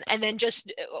done," and then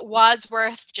just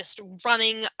Wadsworth just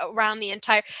running around the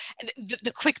entire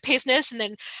the quick pacedness, and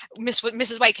then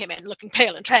Mrs. White came in looking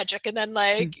pale and tragic, and then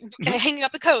like hanging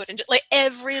up the coat, and just like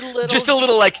every little a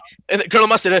little like Colonel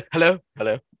Mustard, hello.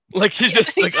 Like he's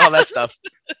just like all that stuff.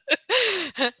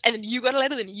 And then you got a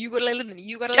letter, then you got a letter, then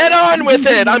you got a Get letter. on with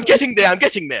it. I'm getting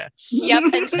there. Yep.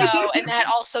 And that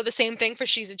also the same thing for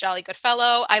She's a Jolly Good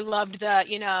Fellow. I loved the,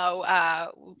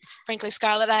 frankly,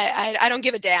 Scarlett, I don't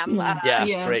give a damn.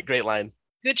 Yeah. Great line.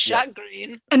 Good shot,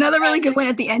 Green. Another really good one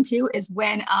at the end too is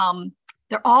when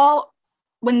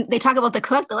when they talk about the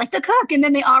cook, they're like the cook, and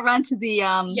then they all run to the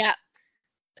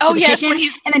Oh the yes, kitchen, when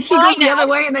he's and then he goes the other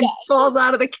way and then falls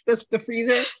out of the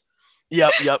freezer.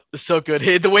 Yep. So good.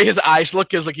 The way his eyes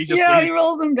look is like he just he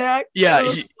rolls them back. Yeah,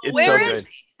 it's where so is good.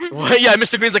 he? Well, yeah,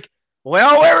 Mr. Green's like,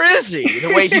 well, where is he?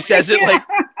 The way he says it, like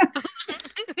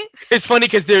it's funny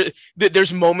because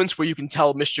there's moments where you can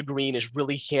tell Mr. Green is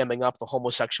really hamming up the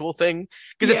homosexual thing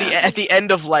because at the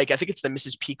end of like I think it's the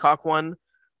Mrs. Peacock one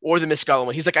or the Miss Scarlet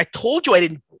one, he's like, I told you I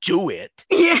didn't do it.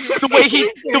 Yeah.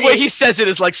 The way he says it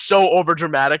is like so over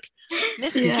dramatic.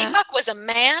 Mrs. Peacock was a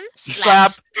man.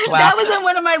 Slap. That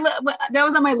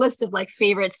was on my list of like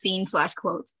favorite scenes /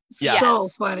 quotes. Yeah. So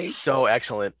funny. So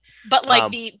excellent. But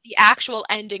like the actual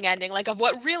ending, like of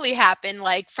what really happened,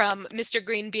 like from Mr.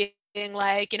 Green being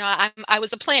like, I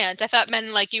was a plant. I thought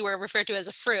men like you were referred to as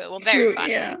a fruit. Well, very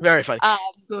funny. Yeah. Very funny. Now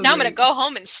I'm gonna go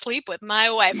home and sleep with my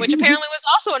wife, which apparently was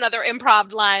also another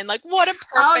improv line. Like, what a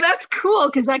perfect. Oh, that's cool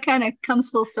because that kind of comes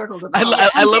full circle to I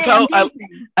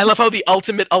love how the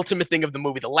ultimate thing of the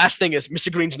movie. The last thing is Mr.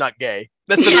 Green's not gay.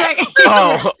 That's the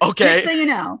oh, okay. Just so you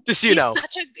know. Just so you know.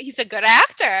 He's a good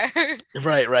actor.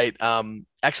 Right.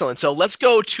 Excellent. So let's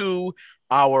go to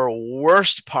our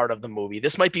worst part of the movie.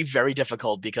 This might be very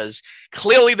difficult because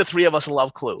clearly the three of us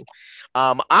love Clue.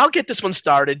 I'll get this one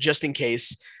started just in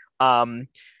case.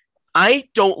 I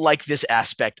don't like this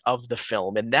aspect of the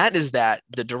film, and that is that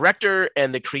the director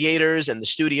and the creators and the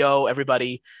studio,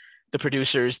 everybody, the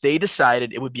producers, they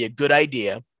decided it would be a good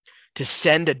idea to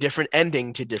send a different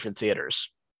ending to different theaters.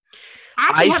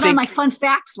 I have it on my fun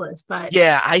facts list, but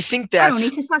I think that's. I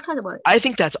don't need to talk about it. I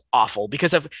think that's awful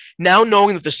because of now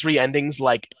knowing that there's three endings.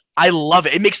 Like I love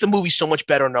it. It makes the movie so much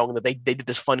better knowing that they did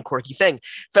this fun, quirky thing.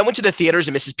 If I went to the theaters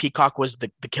and Mrs. Peacock was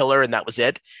the killer and that was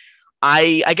it,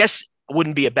 I guess it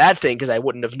wouldn't be a bad thing because I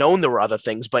wouldn't have known there were other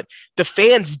things. But the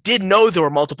fans did know there were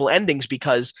multiple endings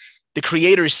because the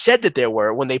creators said that there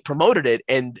were when they promoted it,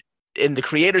 and the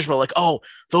creators were like, oh,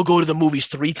 they'll go to the movies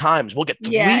 3 times. We'll get 3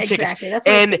 tickets. Exactly. That's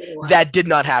and that did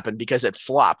not happen because it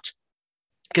flopped.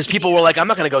 Because people were like, I'm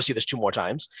not going to go see this 2 more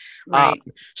times. Right.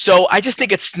 So I just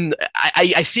think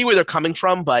I see where they're coming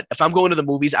from, but if I'm going to the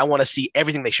movies, I want to see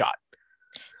everything they shot.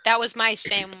 That was my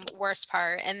same worst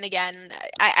part. And again,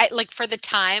 I like for the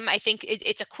time, I think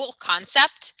it's a cool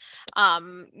concept,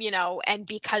 and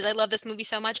because I love this movie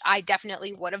so much, I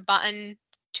definitely would have bought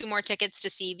 2 more tickets to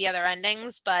see the other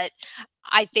endings, but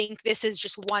I think this is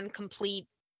just one complete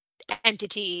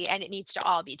entity and it needs to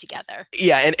all be together.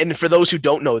 Yeah, and for those who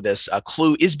don't know this,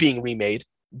 Clue is being remade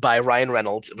by Ryan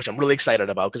Reynolds, which I'm really excited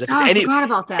about because I forgot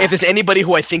about that. If there's anybody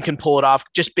who I think can pull it off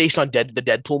just based on the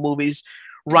Deadpool movies,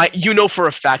 right? For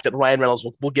a fact that Ryan Reynolds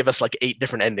will give us like 8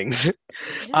 different endings.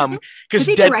 Has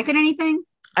he directed anything?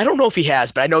 I don't know if he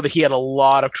has, but I know that he had a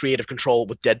lot of creative control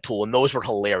with Deadpool, and those were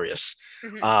hilarious.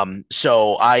 Mm-hmm.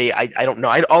 So I don't know.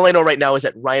 All I know right now is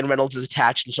that Ryan Reynolds is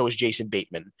attached, and so is Jason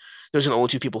Bateman. Those are the only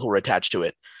 2 people who are attached to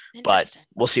it. But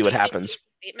we'll see what happens.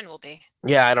 Bateman will be.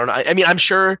 Yeah, I don't know. I mean, I'm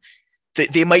sure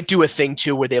they might do a thing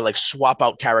too where they like swap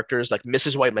out characters. Like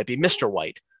Mrs. White might be Mr.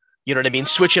 White. You know what I mean?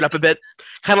 Switch it up a bit,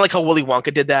 kind of like how Willy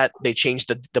Wonka did that. They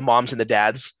changed the moms and the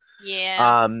dads.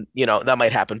 Yeah. That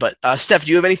might happen. But Steph, do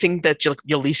you have anything that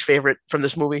your least favorite from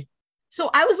this movie? So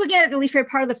I was looking at the least favorite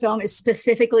part of the film is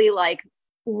specifically like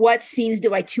what scenes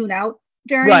do I tune out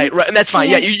during? Right, and that's fine.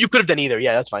 Yeah, you could have done either.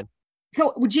 Yeah, that's fine.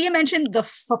 So Gia mentioned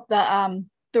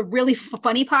the really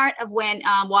funny part of when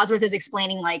Wadsworth is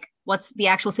explaining like what's the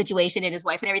actual situation and his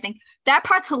wife and everything. That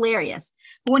part's hilarious.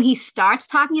 But when he starts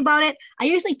talking about it, I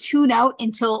usually tune out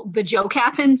until the joke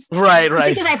happens. Right.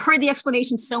 Because I've heard the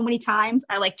explanation so many times,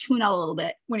 I like tune out a little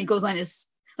bit when he goes on his,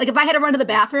 like if I had to run to the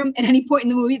bathroom at any point in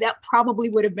the movie, that probably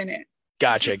would have been it.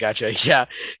 Gotcha. Yeah.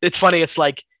 It's funny. It's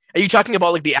like, are you talking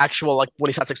about like the actual, like when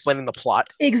he starts explaining the plot?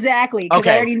 Exactly. Because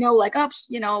I already know like,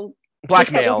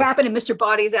 blackmail. This will happen and Mr.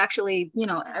 Body's actually,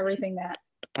 everything that.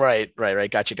 Right.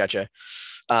 Gotcha.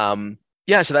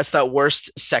 So that's that worst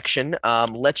section.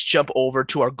 Let's jump over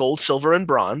to our gold, silver, and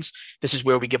bronze. This is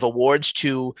where we give awards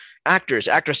to actors,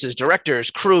 actresses,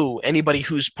 directors, crew, anybody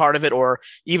who's part of it, or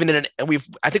even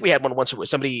I think we had one once where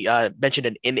somebody mentioned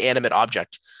an inanimate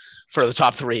object for the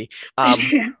top 3.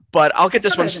 But I'll get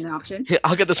this one.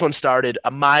 I'll get this one started.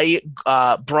 My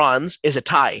bronze is a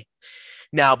tie.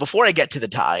 Now, before I get to the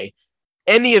tie,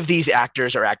 any of these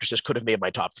actors or actresses could have made my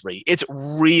top 3. It's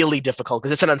really difficult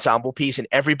because it's an ensemble piece and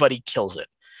everybody kills it.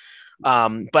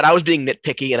 But I was being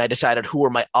nitpicky and I decided who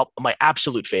were my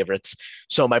absolute favorites.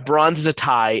 So my bronze is a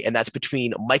tie, and that's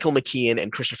between Michael McKean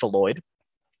and Christopher Lloyd.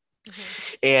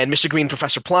 Mm-hmm. And Mr. Green,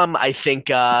 Professor Plum, I think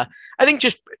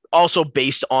just also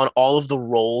based on all of the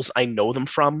roles I know them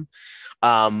from.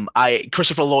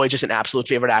 Christopher Lloyd is just an absolute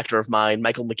favorite actor of mine.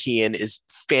 Michael McKean is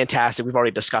fantastic. We've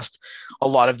already discussed a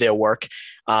lot of their work.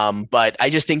 But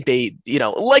I just think they,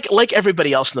 like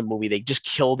everybody else in the movie, they just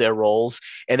kill their roles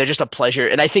and they're just a pleasure.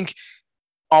 And I think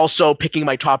also picking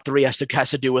my top 3 has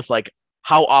to do with like,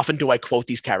 how often do I quote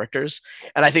these characters?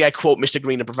 And I think I quote Mr.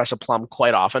 Green and Professor Plum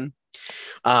quite often.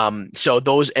 So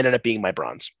those ended up being my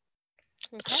bronze.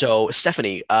 Okay. So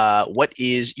Stephanie, what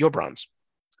is your bronze?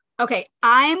 Okay,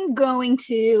 I'm going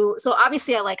to, so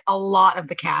obviously I like a lot of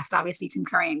the cast. Obviously Tim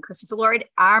Curry and Christopher Lloyd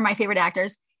are my favorite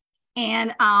actors.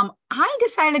 And I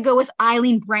decided to go with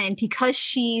Eileen Brennan because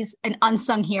she's an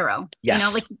unsung hero.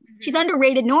 Yes. Like she's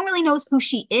underrated. No one really knows who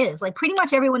she is. Like pretty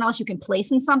much everyone else you can place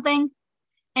in something.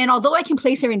 And although I can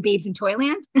place her in Babes in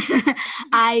Toyland,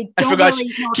 I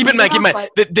really know. Keep in mind,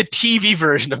 the TV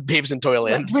version of Babes in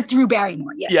Toyland. With Drew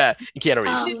Barrymore, yes. Yeah,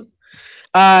 Keanu Reeves.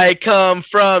 I come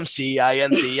from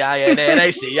Cincinnati.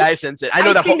 I sense it.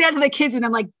 I sing that to the kids, and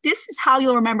I'm like, "This is how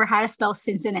you'll remember how to spell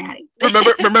Cincinnati."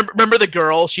 remember the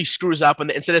girl? She screws up,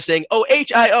 and instead of saying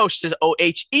OHIO, she says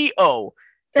OHEO.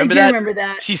 Remember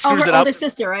that. She screws her it up. Older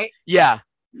sister, right? Yeah.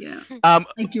 Yeah. I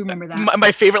do remember that.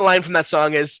 My favorite line from that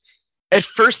song is, at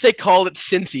first they called it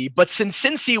Cincy, but since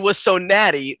Cincy was so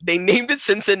natty, they named it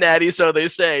Cincinnati, so they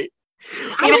say.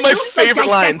 One of my favorite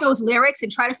lines. Those lyrics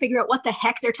and try to figure out what the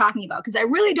heck they're talking about, because I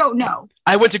really don't know.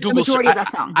 I went to Google. The majority of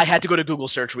that song. I had to go to Google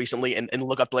search recently and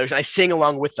look up the lyrics, and I sang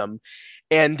along with them.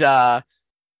 And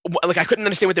like I couldn't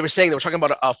understand what they were saying. They were talking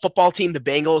about a football team, the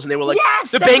Bengals, and they were like, "Yes,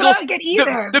 the Bengals."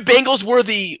 The Bengals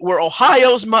were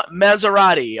Ohio's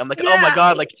Maserati. I'm like, oh my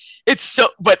god, like it's so.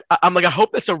 But I'm like, I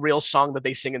hope that's a real song that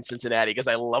they sing in Cincinnati because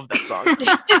I love that song.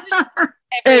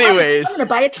 Anyways, I'm gonna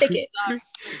buy a ticket.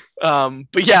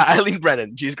 But yeah, Eileen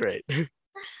Brennan, she's great.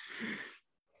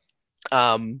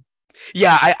 Eileen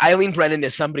Brennan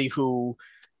is somebody who.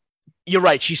 You're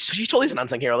right. She totally is an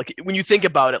unsung hero. Like when you think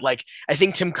about it, like I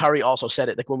think Tim Curry also said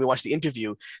it. Like when we watched the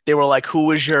interview, they were like, "Who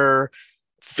was your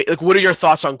what are your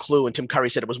thoughts on Clue?" And Tim Curry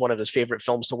said it was one of his favorite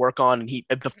films to work on. And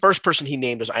the first person he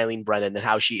named was Eileen Brennan, and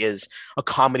how she is a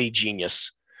comedy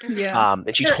genius. Yeah.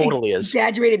 And she totally is.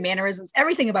 Exaggerated mannerisms,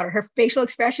 everything about her facial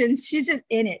expressions. She's just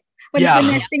in it. When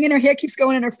that thing in her hair keeps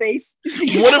going in her face.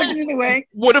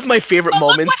 One of my favorite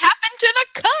moments. Look what happened to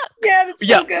the cup? Yeah, that's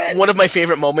so good. One of my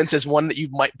favorite moments is one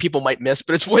that people might miss,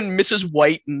 but it's when Mrs.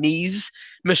 White knees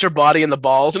Mr. Body in the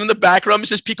balls, and in the background,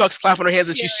 Mrs. Peacock's clapping her hands,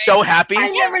 and she's so happy. I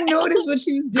never noticed what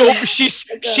she was doing.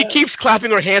 She keeps clapping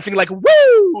her hands and like,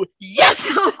 woo,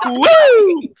 yes,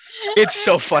 woo. It's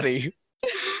so funny.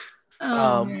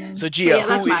 Man. So Gia,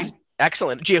 that's mine.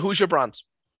 Excellent. Gia, who's your bronze?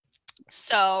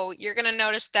 So you're going to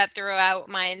notice that throughout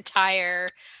my entire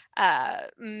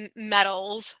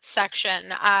medals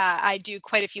section, I do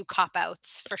quite a few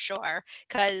cop-outs for sure,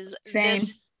 because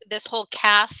this whole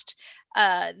cast,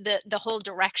 the whole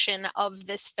direction of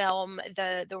this film,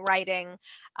 the writing,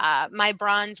 my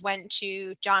bronze went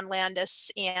to John Landis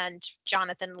and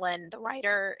Jonathan Lynn, the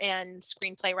writer and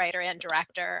screenplay writer and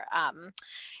director.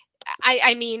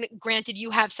 I mean, granted,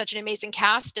 you have such an amazing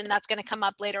cast, and that's going to come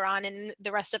up later on in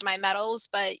the rest of my medals.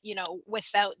 But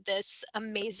without this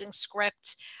amazing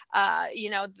script,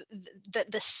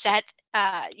 the set,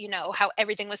 how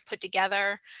everything was put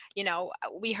together.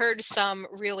 We heard some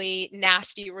really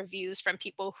nasty reviews from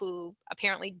people who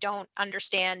apparently don't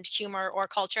understand humor or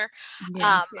culture.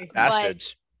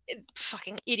 Bastards.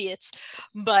 Fucking idiots.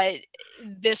 But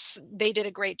they did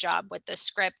a great job with the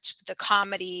script, the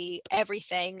comedy,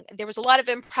 everything. There was a lot of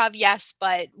improv, yes,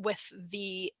 but with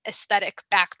the aesthetic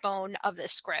backbone of the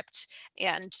script,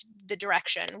 and the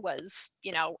direction was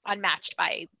unmatched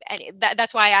by any.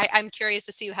 That's why I'm curious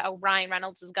to see how Ryan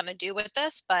Reynolds is going to do with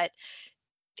this. But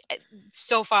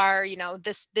so far,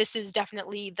 this is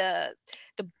definitely the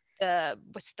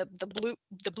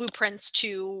blueprints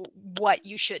to what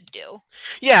you should do.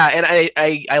 Yeah, and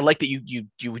I like that you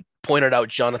pointed out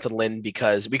Jonathan Lynn,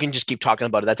 because we can just keep talking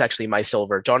about it. That's actually my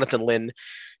silver. Jonathan Lynn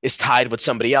is tied with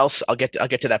somebody else. I'll get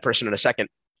to that person in a second.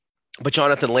 But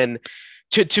Jonathan Lynn,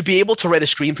 to be able to write a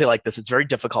screenplay like this, it's very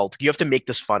difficult. You have to make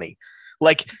this funny.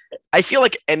 Like I feel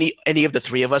like any of the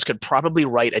three of us could probably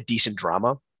write a decent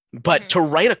drama, but to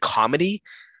write a comedy,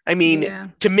 I mean,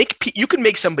 you can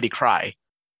make somebody cry.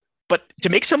 But to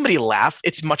make somebody laugh,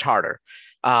 it's much harder.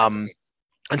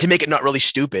 and to make it not really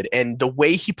stupid. And the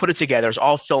way he put it together is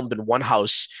all filmed in one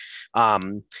house.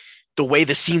 The way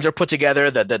the scenes are put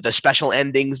together, the special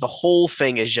endings, the whole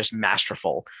thing is just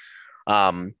masterful.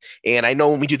 And I know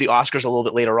when we do the Oscars a little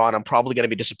bit later on, I'm probably going to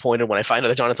be disappointed when I find out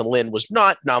that Jonathan Lynn was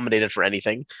not nominated for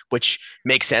anything, which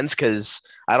makes sense because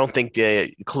I don't think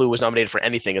the Clue was nominated for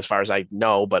anything as far as I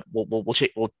know. But we'll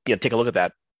take a look at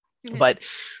that. Mm-hmm. But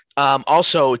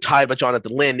also tied with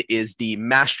Jonathan Lynn is the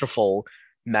masterful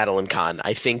Madeline Kahn.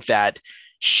 I think that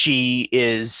she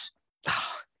is.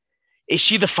 Is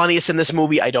she the funniest in this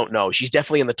movie? I don't know. She's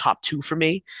definitely in the top 2 for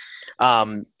me.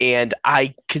 And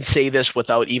I can say this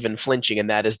without even flinching, and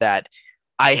that is that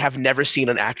I have never seen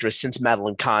an actress since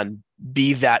Madeline Kahn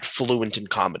be that fluent in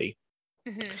comedy.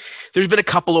 Mm-hmm. There's been a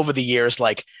couple over the years,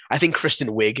 like I think Kristen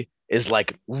Wiig is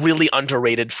like really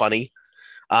underrated funny.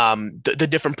 The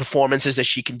different performances that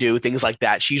she can do, things like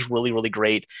that. She's really, really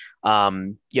great.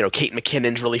 Kate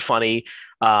McKinnon's really funny.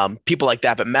 People like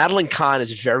that. But Madeline Kahn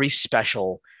is very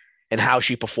special and how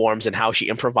she performs and how she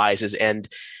improvises. And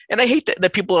I hate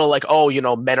that people are like, oh,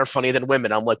 men are funnier than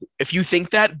women. I'm like, if you think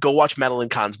that, go watch Madeline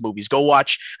Kahn's movies. Go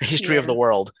watch A History of the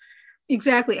World.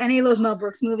 Exactly. Any of those Mel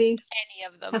Brooks movies. Any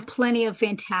of them. Have plenty of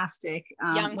fantastic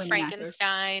Young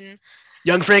Frankenstein. Actors.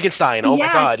 Young Frankenstein. Oh,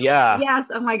 yes. My God. Yeah.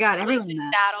 Yes. Oh, my God. Everyone in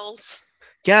that. Saddles.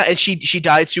 Yeah, and she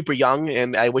died super young,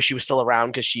 and I wish she was still around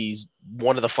because she's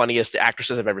one of the funniest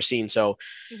actresses I've ever seen. So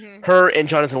her and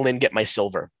Jonathan Lynn get my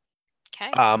silver.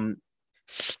 Okay.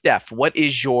 Steph, what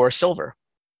is your silver?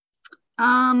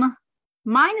 Mine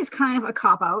is kind of a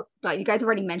cop-out, but you guys have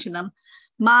already mentioned them.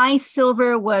 My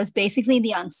silver was basically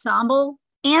the ensemble,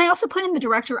 and I also put in the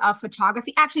director of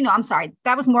photography. Actually, no, I'm sorry.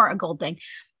 That was more a gold thing.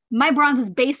 My bronze is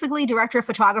basically director of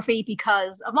photography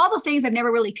because of all the things I've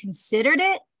never really considered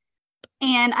it.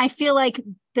 And I feel like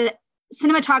the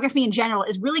cinematography in general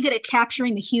is really good at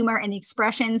capturing the humor and the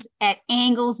expressions at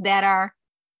angles that are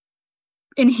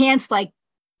enhanced, like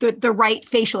the right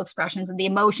facial expressions and the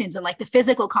emotions and like the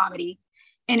physical comedy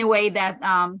in a way that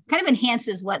kind of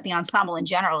enhances what the ensemble in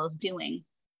general is doing.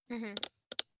 Mm-hmm.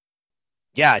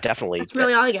 Yeah, definitely. That's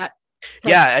really all I got.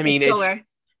 Yeah, I mean,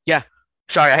 yeah.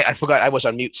 Sorry, I forgot I was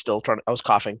on mute still. I was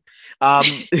coughing.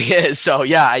 So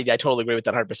yeah, I totally agree with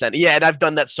that 100%. Yeah, and I've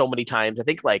done that so many times. I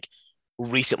think like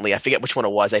recently, I forget which one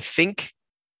it was. I think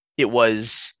it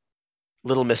was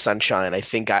Little Miss Sunshine. I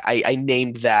think I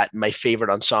named that my favorite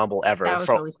ensemble ever. That was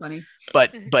really funny.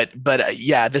 But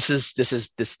yeah, this is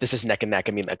neck and neck.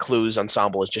 I mean, the Clues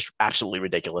ensemble is just absolutely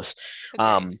ridiculous. Okay.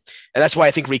 And that's why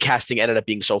I think recasting ended up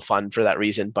being so fun for that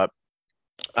reason. But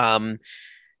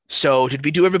so did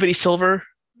we do everybody's silver?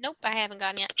 Nope, I haven't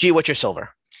gone yet. Gee, what's your silver?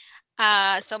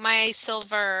 So my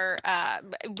silver,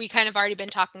 we kind of already been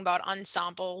talking about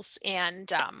ensembles,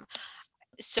 and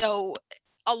so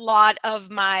a lot of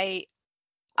my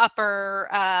upper,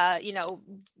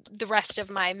 the rest of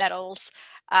my medals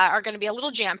are going to be a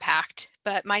little jam-packed,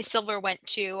 but my silver went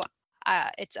to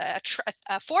it's a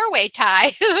four-way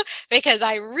tie because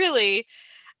I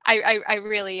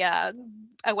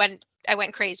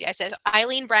went crazy. I said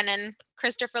Eileen Brennan,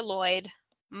 Christopher Lloyd,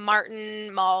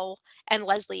 Martin Mull, and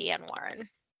Leslie Ann Warren.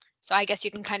 So I guess you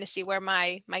can kind of see where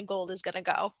my gold is going to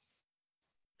go.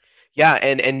 Yeah,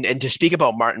 and to speak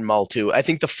about Martin Mull too, I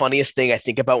think the funniest thing I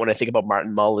think about when I think about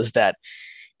Martin Mull is that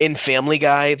in Family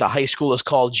Guy, the high school is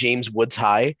called James Woods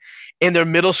High, and their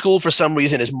middle school for some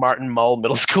reason is Martin Mull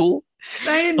Middle School.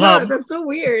 I didn't know. That's so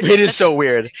weird. It is so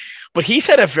weird. But he's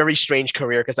had a very strange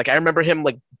career because, like, I remember him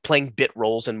like playing bit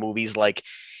roles in movies. Like,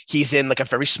 he's in like a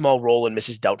very small role in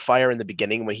Mrs. Doubtfire in the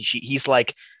beginning when he's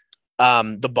like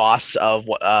the boss of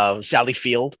Sally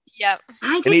Field. Yep.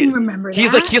 I didn't remember that.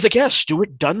 He's like, yeah,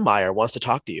 Stuart Dunmire wants to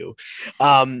talk to you.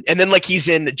 And then like he's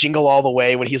in Jingle All the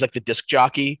Way when he's like the disc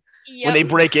jockey. Yep. When they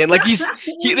break in, like there's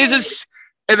this,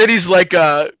 and then he's like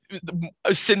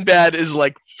Sinbad is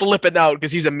like flipping out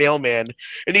because he's a mailman,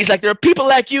 and he's like, there are people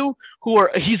like you who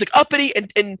are, he's like uppity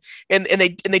and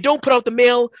they don't put out the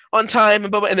mail on time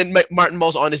and blah, blah. And then Martin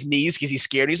Mull's on his knees because he's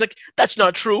scared. He's like, that's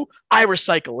not true. I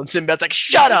recycle. And Sinbad's like,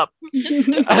 shut up.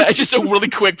 It's just a really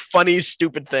quick, funny,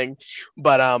 stupid thing.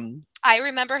 But I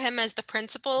remember him as the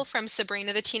principal from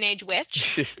Sabrina the Teenage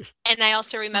Witch, and I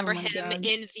also remember him in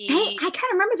the. Hey, I kind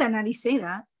of remember that now that you say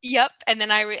that. Yep, and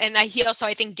then he also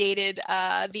I think dated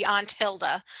the Aunt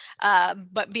Hilda,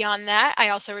 but beyond that, I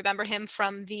also remember him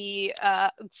from the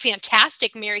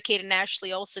fantastic Mary-Kate and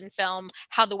Ashley Olsen film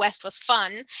How the West Was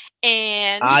Fun,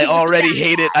 and I already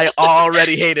hate it. I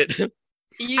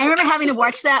remember having to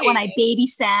watch that when I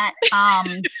babysat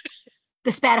the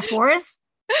Spataforas.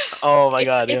 Oh my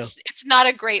God! Yeah. It's not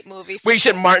a great movie. Wait, you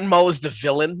said Martin Mull is the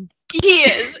villain? He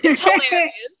is. It's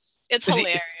hilarious. It's Does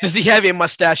hilarious. does he have a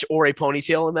mustache or a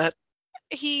ponytail in that?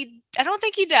 I don't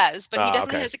think he does, but he Oh,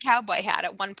 definitely okay. has a cowboy hat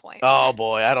at one point. Oh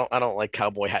boy, I don't like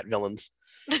cowboy hat villains.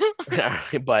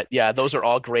 But yeah, those are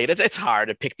all great. It's hard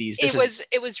to pick these.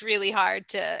 It was really hard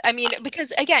to, I mean,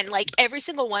 because again, like every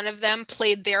single one of them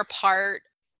played their part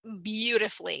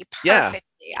beautifully, Yeah.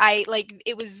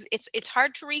 perfectly. It's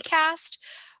hard to recast,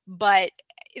 but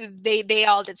they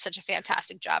all did such a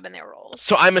fantastic job in their roles.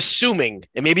 So I'm assuming,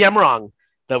 and maybe I'm wrong,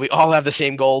 that we all have the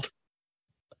same gold.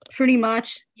 Pretty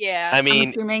much. Yeah. I I'm mean,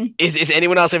 assuming. is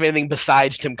anyone else have anything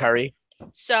besides Tim Curry?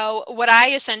 So what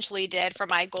I essentially did for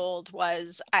my gold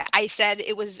was I said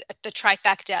it was the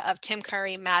trifecta of Tim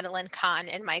Curry, Madeline Kahn,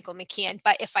 and Michael McKean.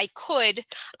 But if I could,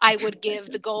 I would give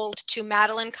the gold to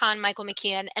Madeline Kahn, Michael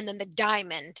McKean, and then the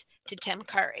diamond to Tim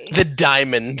Curry. The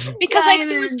diamond. Because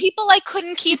there was people I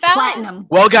couldn't keep It's out. platinum.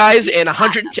 Well, guys, in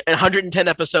 110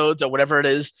 episodes or whatever it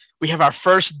is, we have our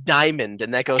first diamond,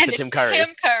 and that goes to And Tim it's Curry.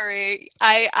 Tim Curry.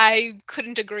 I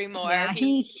couldn't agree more. Yeah,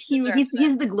 Deserves he's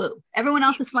it. the glue. Everyone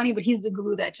else is funny, but he's the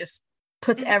glue that just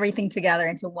puts everything together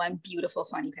into one beautiful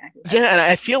funny package. Yeah, and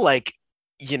I feel like,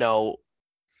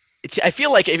 I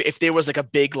feel like if there was like a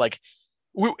big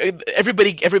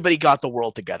everybody got the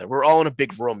world together. We're all in a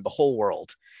big room, the whole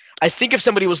world. I think if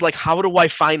somebody was like, how do I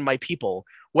find my people?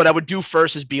 What I would do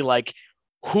first is be like,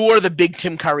 who are the big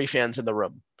Tim Curry fans in the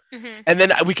room? Mhm. And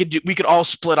then we could all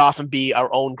split off and be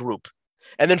our own group.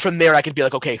 And then from there, I could be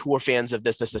like, okay, who are fans of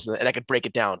this, and I could break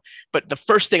it down. But the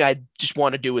first thing I just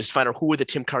want to do is find out who are the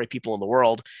Tim Curry people in the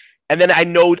world. And then I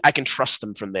know I can trust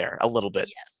them from there a little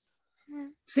bit. Yes.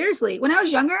 Seriously, when I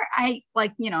was younger, I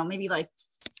maybe like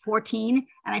 14,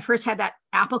 and I first had that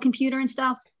Apple computer and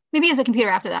stuff. Maybe it was a computer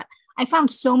after that. I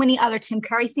found so many other Tim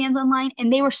Curry fans online,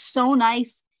 and they were so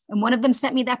nice. And one of them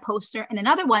sent me that poster, and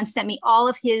another one sent me all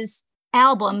of his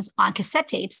albums on cassette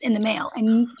tapes in the mail,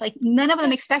 and like none of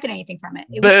them expected anything from it.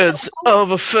 It was Birds so cool.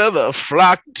 of a feather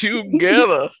flock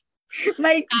together.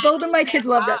 Both of my kids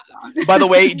love that song. By the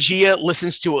way, Gia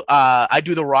listens to I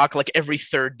Do the Rock like every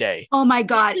third day. Oh my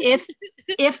God.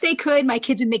 If they could, my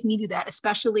kids would make me do that,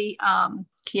 especially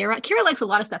Kira. Kira likes a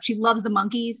lot of stuff. She loves the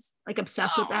Monkees, like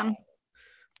obsessed with them.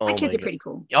 My kids are pretty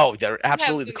cool. Oh, they're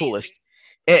absolutely the coolest.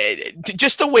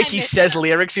 Just the way he says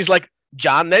lyrics, he's like,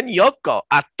 John and Yoko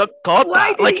at the kota.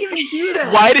 Why did he even do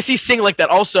that? Why does he sing like that?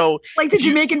 Also, like the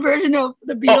Jamaican version of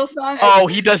the Beatles song. Oh,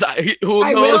 he does. Who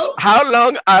knows how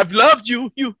long I've loved you?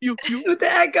 You. With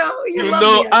the echo. You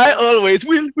know, I always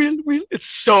will. It's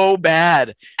so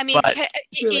bad. I mean,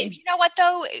 really. you know what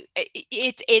though?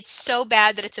 It's so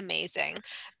bad that it's amazing,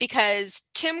 because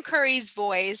Tim Curry's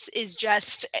voice is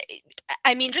just.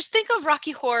 I mean, just think of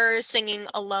Rocky Horror singing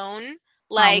alone.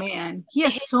 Like, oh man, he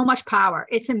has so much power.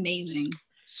 It's amazing.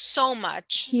 So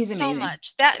much. He's amazing. So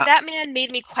much. That man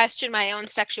made me question my own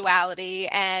sexuality,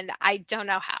 and I don't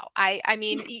know how. I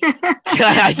mean,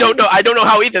 I don't know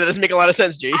how either. That doesn't make a lot of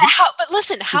sense, G. But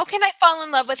listen, how can I fall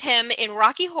in love with him in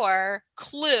Rocky Horror,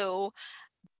 Clue?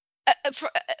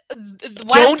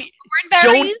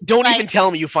 Don't even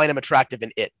tell me you find him attractive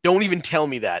in it. Don't even tell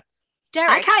me that. Derek,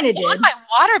 I kind of did. My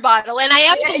water bottle, and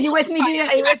I absolutely. Are you with me, Gina?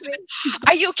 Are you with me?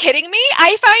 Are you kidding me?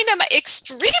 I find him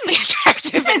extremely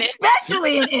attractive in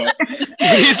especially in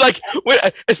it. He's like,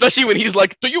 especially when he's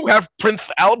like, "Do you have Prince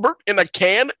Albert in a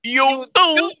can?" You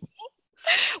do.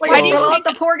 Why do you let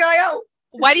the poor guy out?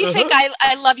 Why do you think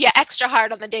I love you extra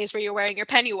hard on the days where you're wearing your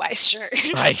Pennywise shirt?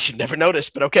 I should never notice,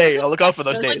 but okay, I'll look out for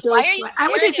those days. Why are you? I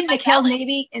went to see McHale's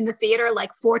Navy in the theater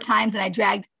like 4 times, and I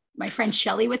dragged my friend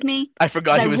Shelly with me. I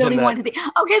forgot he was in that. Wanted to see.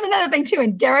 Oh, here's another thing too.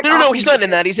 And Derek. No, he's not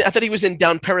in that. I thought he was in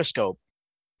Down Periscope.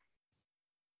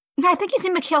 Yeah, I think he's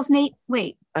in McHale's Navy.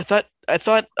 Wait. I thought.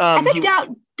 Down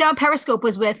Periscope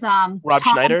was with Rob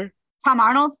Schneider. Tom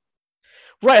Arnold.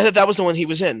 Right, I thought that was the one he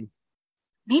was in.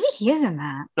 Maybe he is in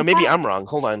that. No, maybe I'm wrong.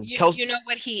 Hold on. You know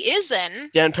what he is in?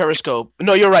 Dan Periscope.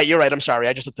 No, you're right. I'm sorry.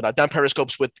 I just looked it up. Dan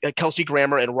Periscope's with Kelsey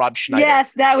Grammer and Rob Schneider.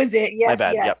 Yes, that was it. Yes, my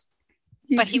bad. Yes.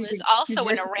 Yep. But he was also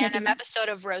in a random episode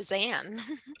of Roseanne.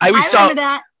 I remember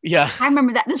that. Yeah. I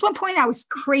remember that. There's one point I was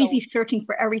crazy searching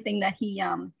for everything that he's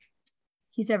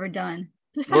ever done.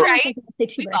 There's something else I was going to say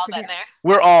too, but I forget.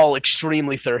 We're all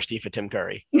extremely thirsty for Tim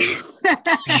Curry.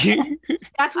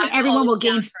 That's what everyone will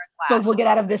get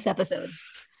out of this episode.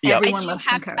 Yeah,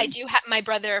 I do have my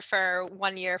brother for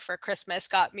 1 year for Christmas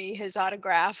got me his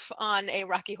autograph on a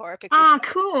Rocky Horror Picture Show.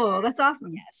 Cool. That's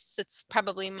awesome. Yes, it's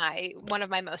probably one of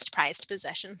my most prized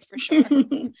possessions for sure.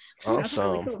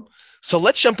 Awesome. Really cool. So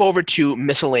let's jump over to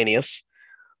miscellaneous.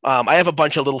 I have a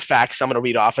bunch of little facts I'm going to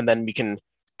read off, and then we can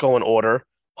go in order.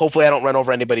 Hopefully, I don't run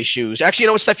over anybody's shoes. Actually, you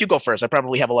know what, Steph, you go first. I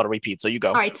probably have a lot of repeats, so you go.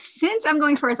 All right. Since I'm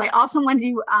going first, I also wanted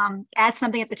to add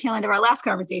something at the tail end of our last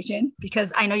conversation,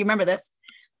 because I know you remember this.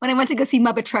 When I went to go see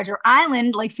Muppet Treasure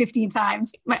Island like 15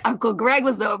 times, my Uncle Greg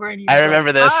was over and he was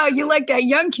remember this. Oh, you like that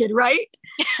young kid, right?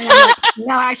 And I'm like,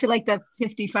 no, I actually like the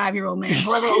 55-year-old man.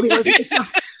 However old he was.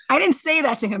 I didn't say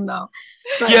that to him, though.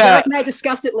 But Derek and I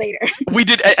discussed it later. We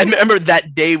did. I remember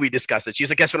that day we discussed it. She's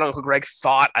like, guess what Uncle Greg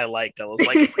thought I liked? I was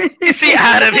like, is he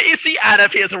out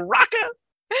of his rocker?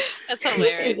 That's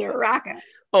hilarious. He's a rocker.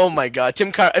 Oh my God.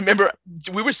 Tim Carr. I remember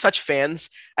we were such fans.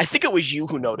 I think it was you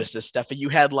who noticed this, Steffi. You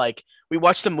had we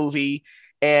watched the movie,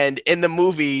 and in the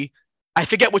movie, I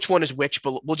forget which one is which,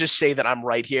 but we'll just say that I'm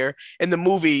right here. In the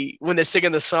movie, when they're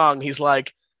singing the song, he's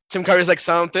like, Tim Curry's like,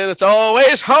 something, it's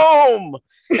always home.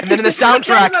 And then in the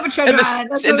soundtrack,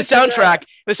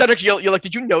 you're like,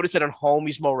 did you notice that at home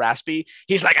he's more raspy?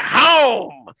 He's like,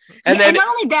 home. And then and not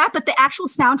only that, but the actual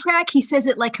soundtrack, he says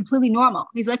it like completely normal.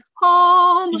 He's like,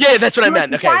 home. Yeah, that's what I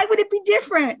meant. Okay. Why would it be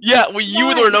different? Yeah, well, you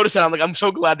were the one noticed that. I'm like, I'm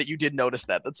so glad that you did notice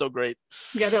that. That's so great.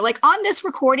 Yeah, they're like, on this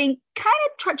recording, kind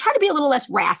of try to be a little less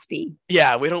raspy.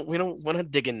 Yeah, we're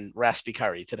not digging raspy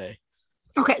Curry today.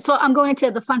 Okay, so I'm going into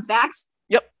the fun facts.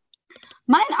 Yep.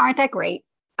 Mine aren't that great,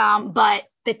 but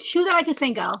the two that I could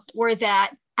think of were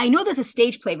that I know there's a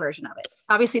stage play version of it.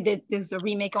 Obviously, there's a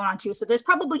remake going on too. So there's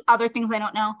probably other things I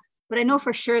don't know, but I know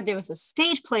for sure there was a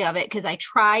stage play of it because I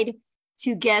tried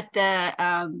to get the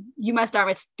UMass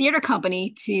Dartmouth Theater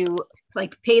Company to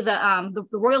pay the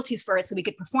royalties for it so we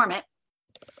could perform it.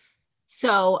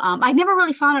 So I never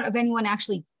really found out of anyone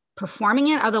actually performing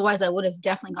it. Otherwise, I would have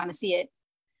definitely gone to see it.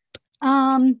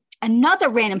 Another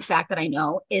random fact that I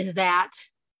know is that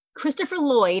Christopher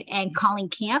Lloyd and Colleen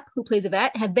Camp, who plays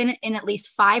Yvette, have been in at least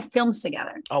 5 films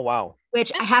together. Oh, wow.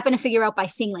 Which I happen to figure out by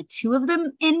seeing 2 of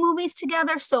them in movies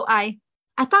together. So I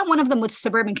thought one of them was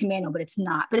Suburban Commando, but it's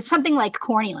not. But it's something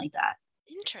corny like that.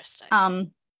 Interesting.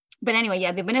 But anyway,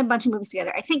 yeah, they've been in a bunch of movies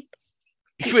together. I think.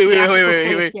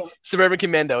 Wait. Suburban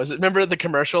Commando. Remember the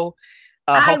commercial?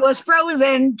 I was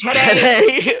frozen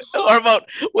today. Or about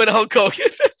when Hulk Hogan.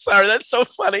 Sorry, that's so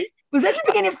funny. Was that the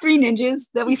beginning of Three Ninjas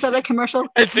that we saw that commercial?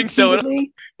 I think so.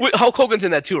 Hulk Hogan's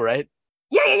in that too, right?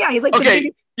 Yeah. He's like,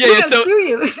 okay. So, sue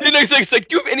you. It's like,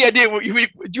 do you have any idea what we're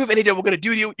going to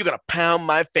do to you? You're going to pound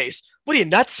my face. What are you,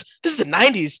 nuts? This is the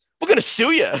 90s. We're going to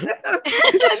sue you.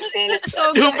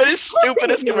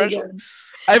 Stupidest commercial.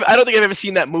 I don't think I've ever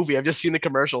seen that movie. I've just seen the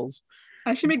commercials.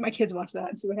 I should make my kids watch that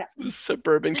and see what happens.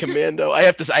 Suburban Commando. I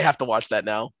have to watch that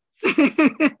now.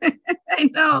 I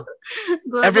know.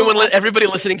 Everybody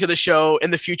listening to the show,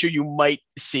 in the future, you might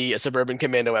see a Suburban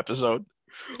Commando episode.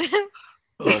 Oh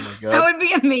my God. That would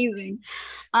be amazing.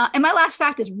 And my last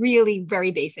fact is really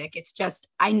very basic. It's just,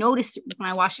 I noticed when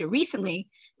I watched it recently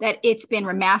that it's been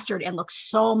remastered and looks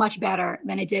so much better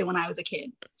than it did when I was a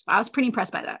kid. So I was pretty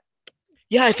impressed by that.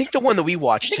 Yeah, I think the one that we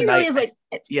watched tonight. It really is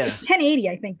it's 1080,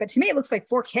 I think, but to me it looks like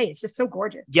 4K. It's just so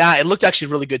gorgeous. Yeah, it looked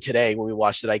actually really good today when we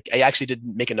watched it. I actually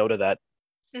didn't make a note of that.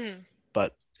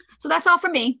 But so that's all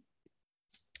from me.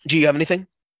 Do you have anything?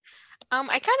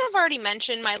 I kind of already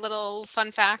mentioned my little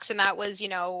fun facts, and that was,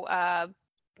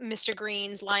 Mr.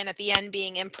 Green's line at the end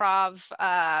being improv,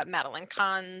 Madeline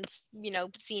Kahn's,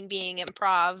 scene being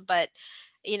improv, but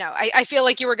I feel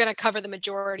like you were going to cover the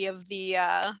majority of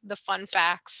the fun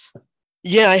facts.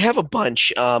 Yeah, I have a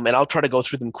bunch, and I'll try to go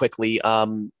through them quickly.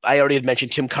 I already had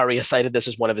mentioned Tim Curry has cited this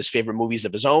as one of his favorite movies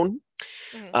of his own.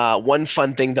 One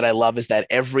fun thing that I love is that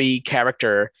every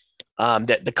character,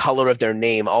 that the color of their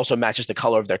name also matches the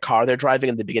color of their car they're driving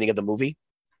in the beginning of the movie.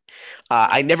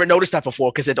 I never noticed that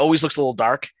before because it always looks a little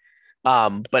dark,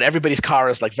 but everybody's car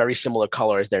is very similar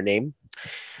color as their name.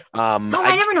 I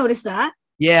never noticed that.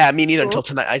 Yeah, me neither until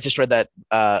tonight. I just read that,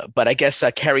 but I guess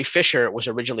Carrie Fisher was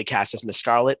originally cast as Miss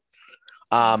Scarlet.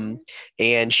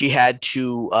 And she had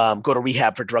to go to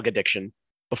rehab for drug addiction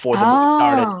before the movie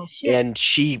started. Shit. And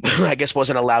she, I guess,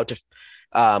 wasn't allowed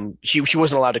to. She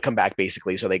wasn't allowed to come back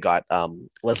basically. So they got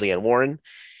Leslie Ann Warren,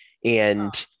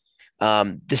 and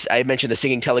this I mentioned the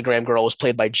singing Telegram Girl was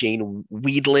played by Jane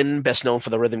Weedlin, best known for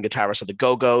the rhythm guitarist of the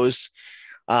Go-Go's.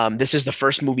 This is the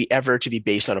first movie ever to be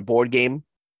based on a board game.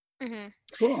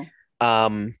 Cool.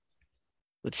 Let's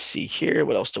see here.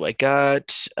 What else do I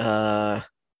got? I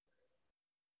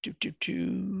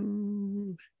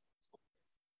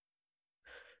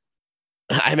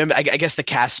remember, I guess the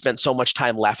cast spent so much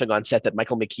time laughing on set that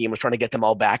Michael McKean was trying to get them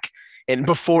all back. And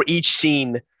before each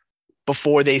scene,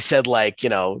 before they said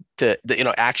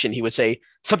action, he would say,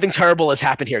 "Something terrible has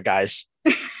happened here, guys."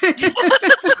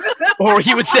 or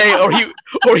he would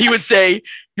say,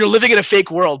 "You're living in a fake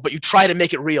world, but you try to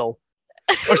make it real."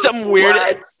 or something weird.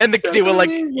 What? And they were like,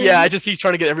 amazing. yeah, he's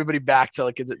trying to get everybody back to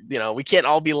like, we can't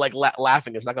all be like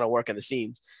laughing. It's not going to work in the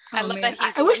scenes. I love that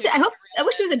he's I wish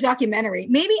there was a documentary.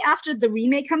 Maybe after the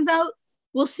remake comes out,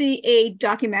 we'll see a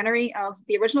documentary of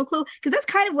the original Clue, because that's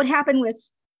kind of what happened with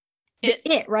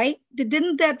it, right?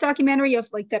 Didn't that documentary of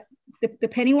like the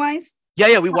Pennywise?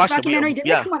 Yeah, we watched documentary. it.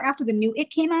 Didn't it come out after the new It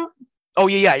came out? Oh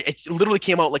yeah. It literally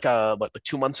came out like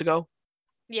 2 months ago.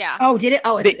 Yeah. Oh, did it?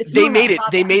 Oh, they made it.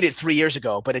 They made it 3 years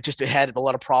ago, but it had a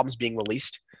lot of problems being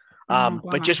released.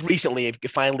 But just recently,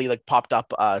 it finally like popped up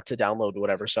to download or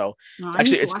whatever. So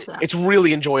actually, it's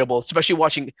really enjoyable,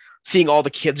 especially seeing all the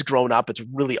kids grown up. It's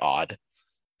really odd.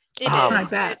 It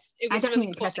is. It was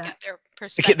really cool to get their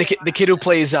perspective. The kid who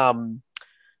plays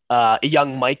a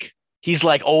young Mike. He's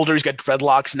like older. He's got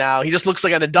dreadlocks now. He just looks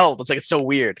like an adult. It's so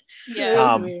weird.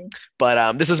 Yeah.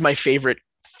 But this is my favorite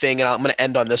thing, and I'm going to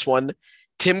end on this one.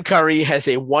 Tim Curry has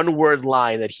a one-word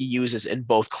line that he uses in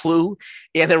both Clue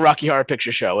and the Rocky Horror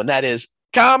Picture Show, and that is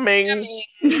coming.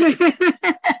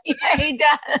 Yeah, he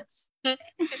does.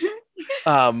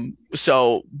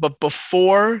 But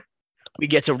before we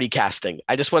get to recasting,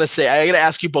 I just want to say, I got to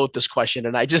ask you both this question,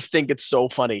 and I just think it's so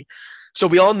funny. So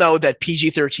we all know that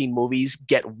PG-13 movies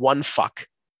get one fuck.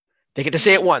 They get to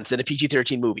say it once in a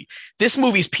PG-13 movie. This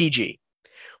movie's PG.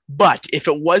 But if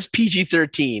it was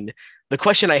PG-13, the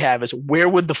question I have is, where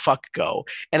would the fuck go?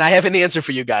 And I have an answer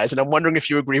for you guys, and I'm wondering if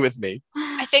you agree with me.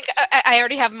 I think I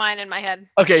already have mine in my head.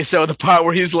 Okay, so the part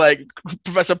where he's like,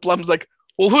 Professor Plum's like,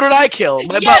 well, who did I kill?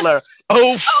 My butler.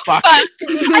 Oh, fuck.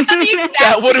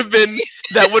 That would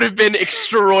have been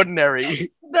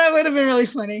extraordinary. That would have been really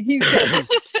funny. He's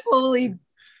totally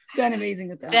done amazing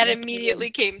with that. That immediately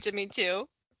came to me too.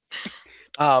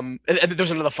 And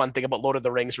there's another fun thing about Lord of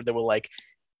the Rings where they were like,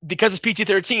 because it's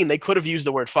PG-13, they could have used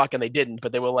the word fuck and they didn't,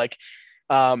 but they were like,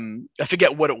 I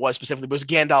forget what it was specifically, but it was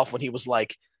Gandalf when he was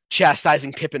like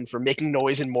chastising Pippin for making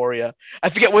noise in Moria. I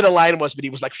forget where the line was, but he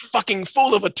was like, fucking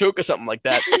fool of a took or something like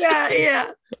that.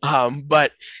 Yeah.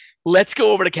 But let's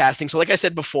go over to casting. So like I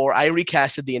said before, I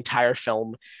recasted the entire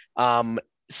film.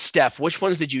 Steph, which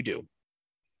ones did you do?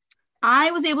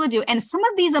 I was able to do, and some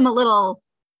of these I'm a little,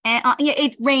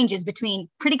 it ranges between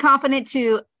pretty confident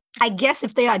to, I guess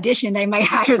if they auditioned, I might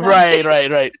hire them.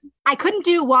 Right. I couldn't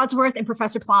do Wadsworth and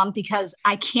Professor Plum because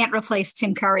I can't replace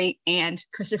Tim Curry and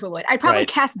Christopher Lloyd. I'd probably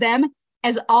cast them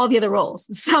as all the other roles,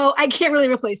 so I can't really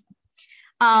replace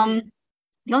them.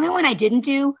 The only one I didn't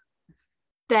do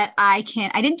that I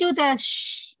didn't do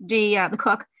the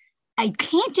cook. I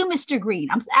can't do Mr. Green.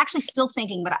 I'm actually still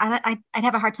thinking, but I'd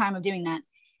have a hard time of doing that.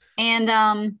 And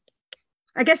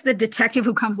I guess the detective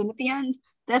who comes in at the end,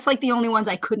 that's like the only ones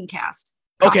I couldn't cast.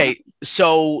 Okay,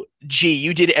 so G,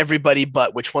 you did everybody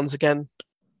but which ones again?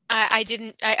 I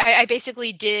didn't. I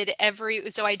basically did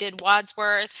so I did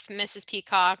Wadsworth, Mrs.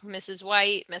 Peacock, Mrs.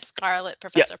 White, Miss Scarlet,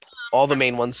 Professor Plum, all the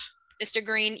main ones. Mr.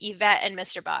 Green, Yvette, and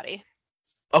Mr. Body.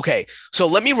 Okay, so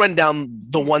let me run down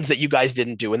the ones that you guys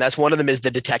didn't do, and that's one of them is the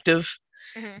detective.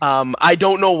 Mm-hmm. I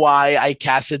don't know why I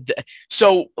casted.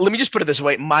 So let me just put it this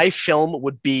way: my film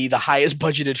would be the highest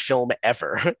budgeted film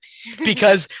ever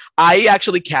because I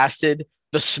actually casted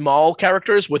the small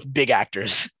characters with big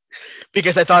actors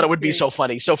because I thought it would be so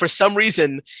funny. So for some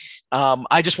reason,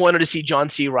 I just wanted to see John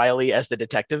C. Reilly as the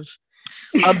detective.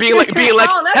 Being like,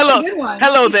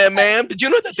 hello there, ma'am. Did you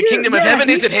know that the kingdom of heaven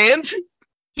is at hand?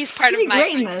 He's part of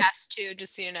my cast too,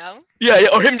 just so you know. Yeah,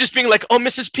 or him just being like, oh,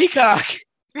 Mrs. Peacock.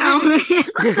 It's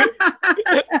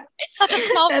such a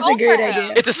small role. That's a great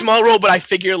idea. It's a small role, but I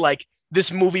figure like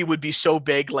this movie would be so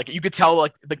big, like you could tell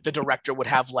like the director would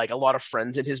have like a lot of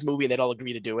friends in his movie and they'd all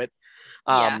agree to do it.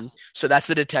 So that's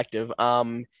the detective.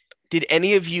 Did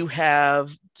any of you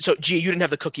have, so G, you didn't have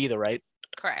the cook either, right?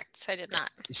 Correct. I did not.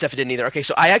 Steph didn't either. Okay,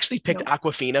 so I actually picked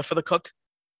Awkwafina for the cook.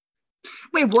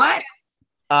 Wait, what?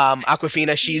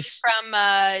 Awkwafina, she's from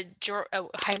I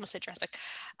almost said Jurassic.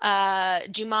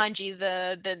 Jumanji,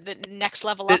 the next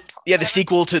level up. The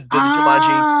sequel to the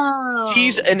Jumanji.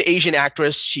 She's an Asian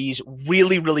actress. She's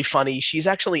really, really funny. She's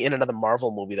actually in another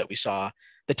Marvel movie that we saw,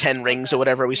 The 10 Rings or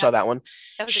whatever. We saw that one.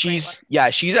 That was a great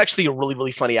one. She's actually a really,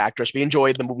 really funny actress. We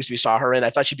enjoyed the movies we saw her in. I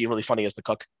thought she'd be really funny as the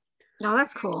cook. Oh,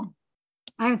 that's cool.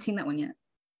 I haven't seen that one yet.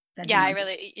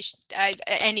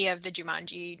 Any of the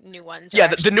Jumanji new ones. Yeah,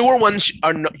 the newer ones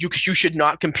are you should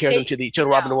not compare them to the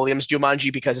Robin Williams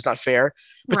Jumanji because it's not fair.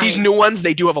 But these new ones,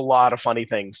 they do have a lot of funny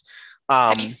things.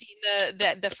 Have you seen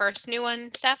the first new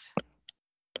one, Steph?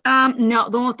 No,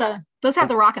 the one with those have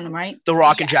The Rock in them, right? The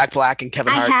Rock and Jack Black and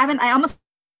Kevin Hart. I haven't. I almost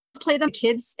played them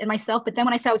kids and myself, but then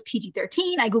when I saw it was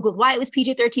PG-13, I googled why it was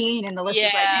PG-13, and the list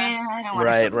was like, I don't want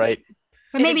to. Right.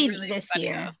 But maybe really this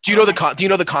year. Do you know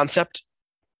the concept?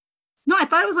 No, I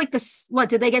thought it was like this. What,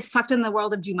 did they get sucked in the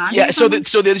world of Jumanji? Yeah, so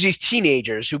there's these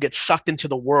teenagers who get sucked into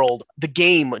the world, the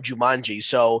game Jumanji.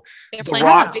 So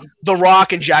the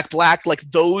Rock and Jack Black, like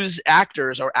those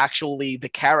actors are actually the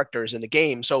characters in the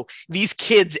game. So these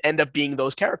kids end up being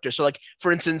those characters. So like,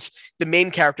 for instance, the main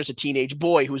character is a teenage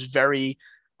boy who's very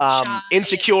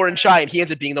insecure and shy, and he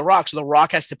ends up being the Rock. So the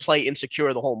Rock has to play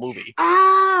insecure the whole movie.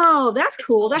 Oh, that's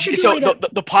cool. That's a good way to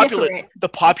the popular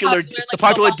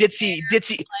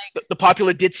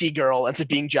ditzy girl ends up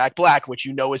being Jack Black, which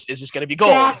is this going to be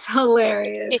gold? That's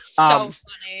hilarious. It's so funny.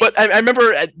 But I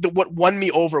remember what won me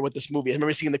over with this movie. I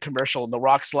remember seeing the commercial, and the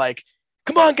Rock's like,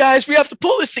 "Come on, guys, we have to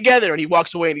pull this together," and he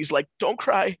walks away, and he's like, "Don't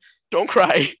cry, don't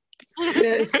cry." That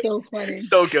is so funny.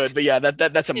 So good. But yeah,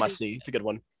 that's a must see. It's a good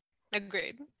one.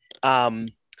 Agreed.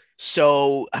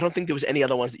 So I don't think there was any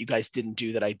other ones that you guys didn't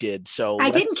do that I did. So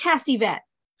I didn't cast Yvette.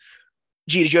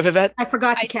 G, did you have Yvette? I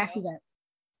forgot to cast Yvette.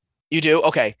 You do?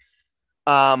 Okay.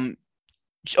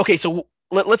 Okay. So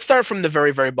let's start from the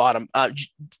very, very bottom.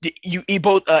 You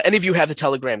both, any of you have the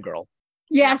Telegram girl?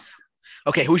 Yes.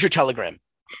 Okay. Who's your Telegram?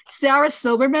 Sarah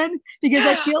Silverman, because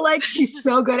I feel like she's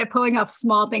so good at pulling off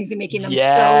small things and making them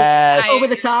so over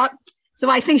the top. So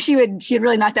I think she'd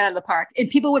really knock that out of the park, and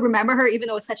people would remember her even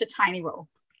though it's such a tiny role.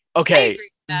 Okay,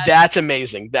 that's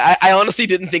amazing. I honestly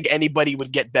didn't think anybody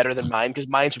would get better than mine because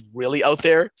mine's really out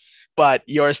there, but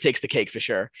yours takes the cake for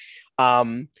sure.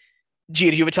 Gia, do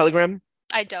you have a Telegram?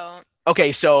 I don't. Okay,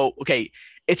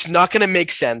 it's not going to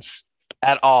make sense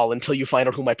at all until you find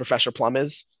out who my Professor Plum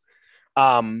is.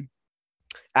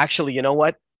 Actually, you know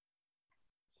what?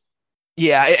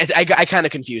 Yeah, I kind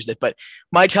of confused it, but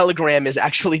my Telegram is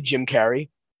actually Jim Carrey.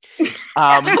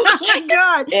 Oh my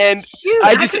God! And dude,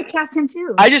 I just cast him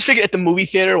too. I just figured at the movie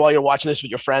theater while you're watching this with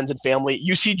your friends and family,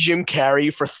 you see Jim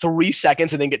Carrey for 3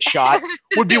 seconds and then get shot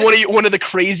would be one of the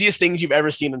craziest things you've ever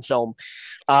seen in film.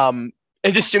 And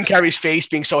just Jim Carrey's face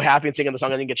being so happy and singing the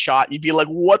song and then get shot, you'd be like,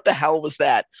 "What the hell was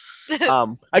that?"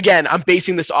 Again, I'm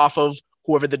basing this off of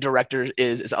whoever the director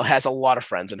is has a lot of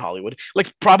friends in Hollywood.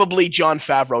 Like probably Jon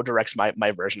Favreau directs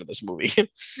my version of this movie.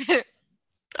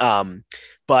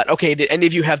 But okay, did any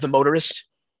of you have The Motorist?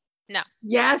 No.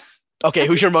 Yes. Okay,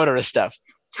 who's your motorist, Steph?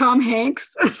 Tom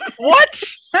Hanks. What?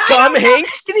 Tom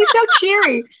Hanks? Because he's so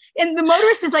cheery. And The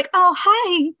Motorist is like, "Oh,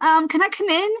 hi, can I come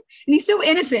in?" And he's so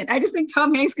innocent. I just think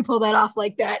Tom Hanks could pull that off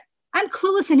like that. "I'm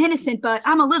clueless and innocent, but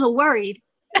I'm a little worried."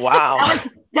 Wow.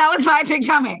 that was my pick,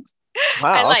 Tom Hanks.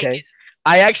 Wow, I like okay. it.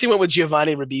 I actually went with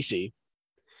Giovanni Ribisi.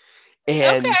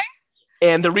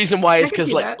 And the reason why is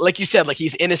because like you said, like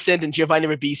he's innocent, and Giovanni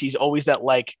Ribisi's always that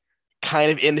like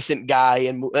kind of innocent guy,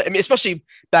 and I mean especially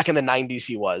back in the 90s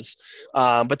he was.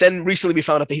 But then recently we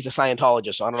found out that he's a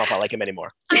Scientologist, so I don't know if I like him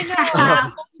anymore.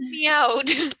 I know. Me out.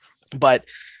 But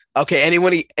okay,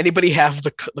 anybody have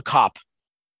the cop?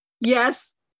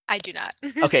 Yes. I do not.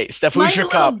 Okay, Steph, who's your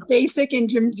cop? Basic and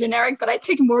generic, but I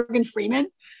picked Morgan Freeman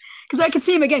because I could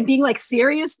see him again being like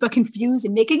serious but confused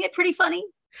and making it pretty funny.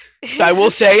 So I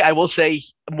will say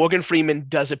Morgan Freeman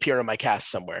does appear in my cast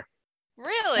somewhere.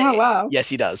 Really? Oh wow. Yes,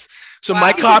 he does. So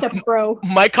Wow.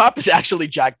 my cop is actually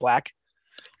Jack Black.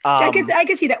 I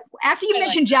could see that. After you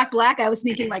mentioned Jack Black, I was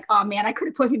thinking like, oh man, I could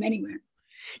have put him anywhere.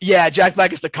 Yeah, Jack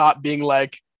Black is the cop being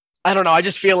like, I don't know, I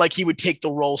just feel like he would take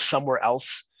the role somewhere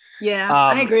else. Yeah,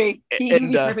 I agree. He would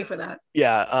be perfect for that.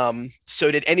 Yeah. So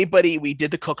we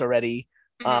did the cook already.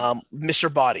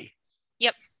 Mr. Body.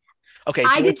 Yep. Okay.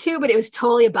 I did too, but it was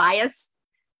totally a bias.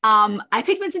 I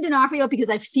picked Vincent D'Onofrio because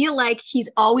I feel like he's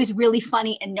always really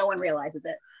funny and no one realizes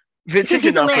it. Vincent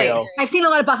D'Onofrio. I've seen a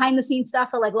lot of behind the scenes stuff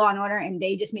for like Law and Order, and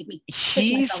they just make me.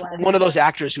 He's one of those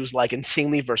actors who's like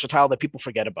insanely versatile that people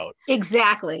forget about.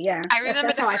 Exactly. Yeah. I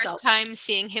remember the first time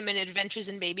seeing him in Adventures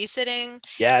in Babysitting.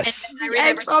 Yes.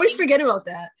 I always forget about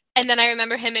that. And then I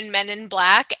remember him in Men in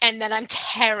Black, and then I'm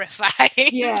terrified.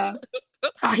 Yeah.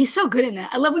 Oh, he's so good in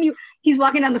that. I love when he's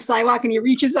walking down the sidewalk and he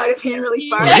reaches out his hand really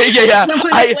far. Yeah.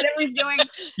 Whatever he's doing.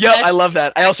 Yeah, I love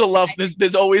that. I also love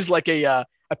there's always like a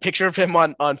picture of him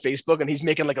on Facebook, and he's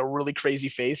making like a really crazy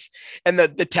face. And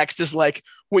the text is like,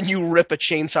 when you rip a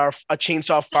chainsaw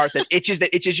fart that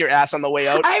itches your ass on the way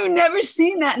out. I've never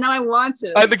seen that. Now I want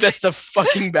to. I think that's the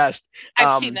fucking best.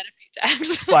 I've seen that a few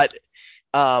times. But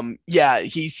yeah,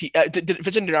 did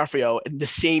Vincent D'Onofrio in the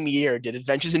same year did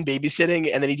Adventures in Babysitting,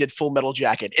 and then he did Full Metal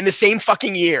Jacket in the same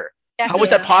fucking year. How was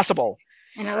that possible?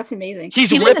 I know, that's amazing.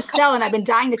 He's in The Cell, and I've been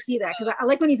dying to see that because I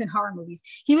like when he's in horror movies.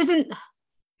 He was in.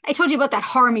 I told you about that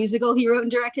horror musical he wrote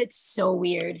and directed. It's so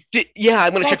weird. I'm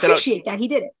gonna check that out. I appreciate that he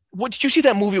did it. What did you see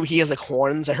that movie where he has like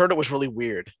horns? I heard it was really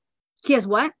weird. He has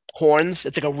what? Horns.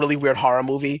 It's like a really weird horror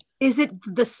movie. Is it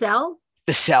The Cell?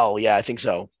 The Cell, yeah, I think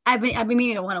so. I've been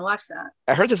meaning to want to watch that.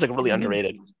 I heard that's like really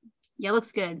underrated. Yeah, it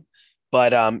looks good.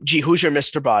 But who's your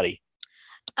Mr. Body?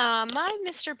 My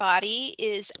Mr. Body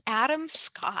is Adam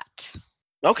Scott.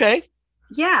 Okay.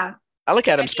 Yeah. I like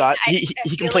Adam I mean, Scott. I He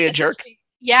can feel play like a jerk.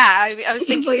 Yeah, I was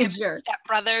He can thinking play a of jerk. Step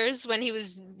Brothers when he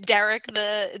was Derek,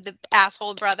 the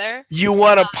asshole brother. You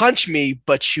want to punch me,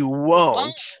 but you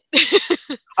won't.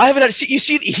 I haven't had. You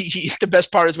see, the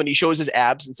best part is when he shows his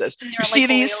abs and says, And "You they're see like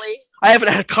these? oily. I haven't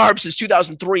had carbs since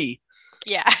 2003."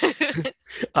 Yeah.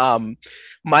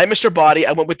 My Mr. Body,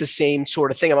 I went with the same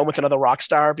sort of thing. I went with another rock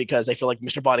star because I feel like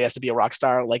Mr. Body has to be a rock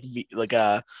star, like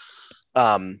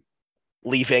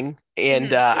Leaving,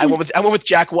 and I went with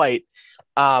Jack White,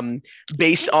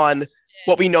 based on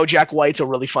what we know. Jack White's a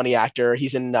really funny actor.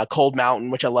 He's in Cold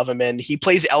Mountain, which I love him in. He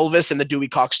plays Elvis in the Dewey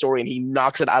Cox Story, and he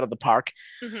knocks it out of the park.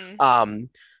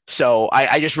 So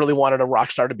I just really wanted a rock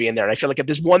star to be in there, and I feel like if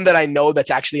there's one that I know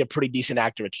that's actually a pretty decent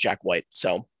actor, it's Jack White.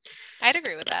 So I'd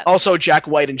agree with that. also, Jack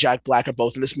White and Jack Black are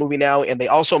both in this movie now, and they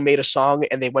also made a song,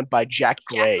 and they went by Jack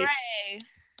Gray,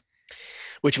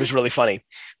 which was really funny.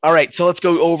 All right, so let's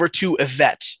go over to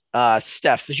Yvette.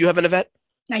 Steph, did you have an Yvette?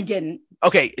 I didn't.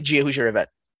 Okay, Gia, who's your Yvette?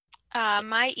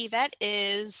 My Yvette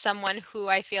is someone who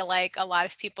I feel like a lot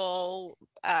of people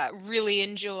really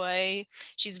enjoy.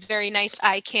 She's very nice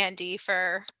eye candy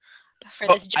for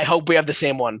this job. I hope we have the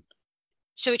same one.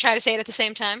 Should we try to say it at the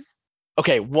same time?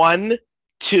 Okay, 1,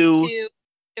 2,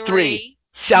 3.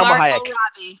 Salma Margot Hayek.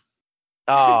 Robbie.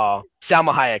 Oh,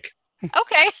 Salma Hayek.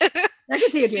 Okay. I can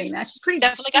see her doing that. She's pretty.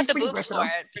 Definitely got the pretty boobs versatile.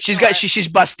 for it. She's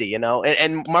busty, you know,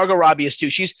 and Margot Robbie is too.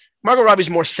 Margot Robbie's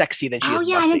more sexy than she is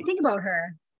yeah, busty. I didn't think about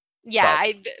her.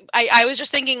 Yeah, I was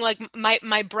just thinking like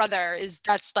my brother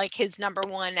that's like his number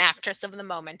one actress of the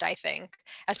moment, I think,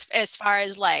 as far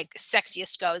as like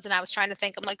sexiest goes. And I was trying to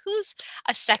think, I'm like, who's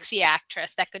a sexy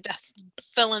actress that could just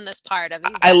fill in this part of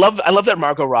it? I love that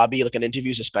Margot Robbie, like in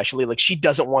interviews especially, like she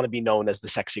doesn't want to be known as the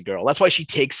sexy girl. That's why she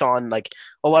takes on like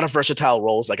a lot of versatile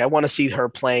roles. Like I want to see her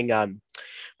playing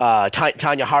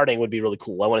Tanya Harding would be really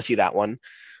cool. I want to see that one.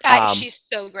 She's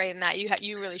so great in that.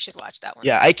 You really should watch that one.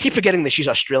 Yeah, I keep forgetting that she's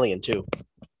Australian too.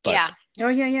 But, yeah. Oh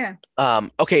yeah.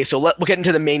 Okay, so we'll get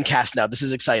into the main cast now. This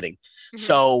is exciting. Mm-hmm.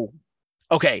 So,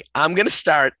 okay, I'm gonna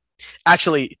start.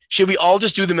 Actually, should we all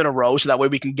just do them in a row so that way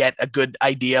we can get a good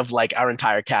idea of like our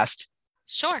entire cast?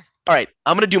 Sure. All right,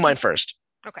 I'm gonna do mine first.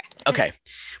 Okay. Okay,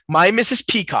 my Mrs.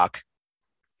 Peacock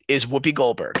is Whoopi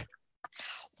Goldberg.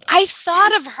 I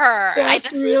thought of her.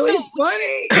 That's really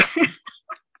funny.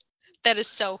 That is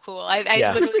so cool.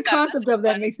 Yeah. Just the concept of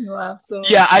that makes me laugh. So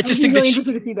yeah, I just think really that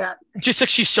interested to see that. Just like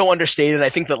she's so understated. I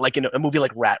think that like in a movie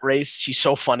like Rat Race, she's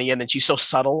so funny and then she's so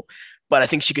subtle. But I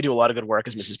think she could do a lot of good work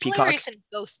as Mrs. Peacock. Hilarious in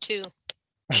Ghost too.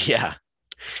 Yeah.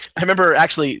 I remember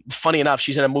actually, funny enough,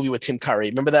 she's in a movie with Tim Curry.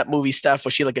 Remember that movie, Steph,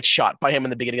 where she like gets shot by him in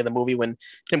the beginning of the movie when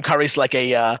Tim Curry's like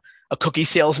a cookie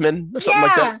salesman or something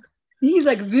like that? He's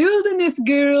like wilderness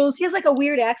girls. He has like a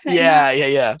weird accent.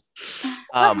 Yeah.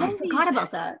 I forgot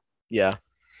about that. Yeah.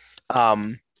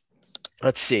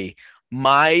 Let's see.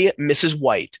 My Mrs.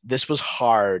 White. This was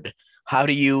hard. How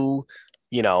do you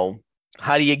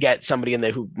get somebody in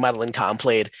there who Madeline Kahn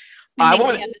played? I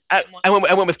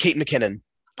went with Kate McKinnon.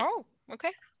 Oh,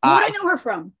 okay. Where do I know her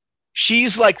from?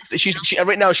 She's like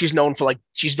right now she's known for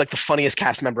she's like the funniest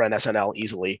cast member on SNL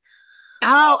easily.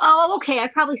 Oh, okay.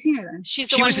 I've probably seen her then. She's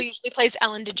the one who usually plays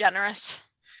Ellen DeGeneres.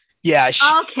 Yeah.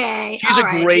 Okay. She's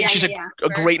a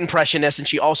great impressionist, and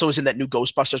she also was in that new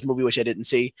Ghostbusters movie, which I didn't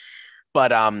see.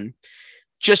 But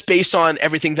just based on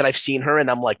everything that I've seen her, and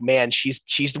I'm like, man, she's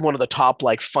one of the top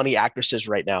like funny actresses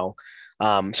right now. So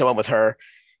I went with her.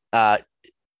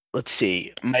 Let's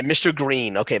see, my Mr.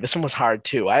 Green. Okay, this one was hard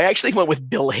too. I actually went with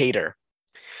Bill Hader.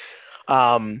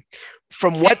 From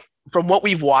what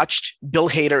we've watched, Bill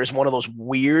Hader is one of those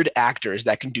weird actors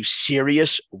that can do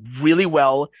serious really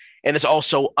well, and it's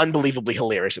also unbelievably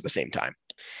hilarious at the same time.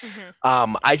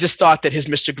 Mm-hmm. I just thought that his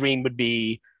Mr. Green would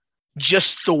be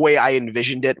just the way I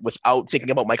envisioned it without thinking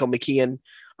about Michael McKean.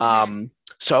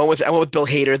 So I went with Bill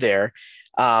Hader there.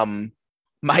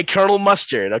 My Colonel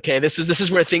Mustard. Okay, this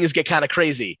is where things get kind of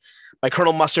crazy. My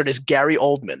Colonel Mustard is Gary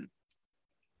Oldman.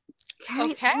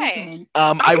 Okay.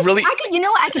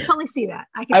 I could totally see that.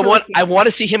 I want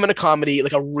to see him in a comedy,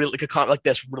 like like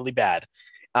this, really bad.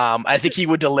 I think he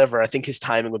would deliver. I think his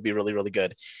timing would be really, really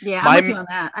good. Yeah, I'm with you on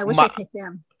that. I wish I picked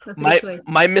him.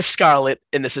 My Miss Scarlet,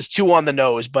 and this is too on the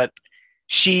nose, but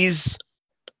she's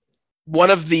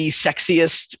one of the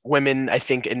sexiest women, I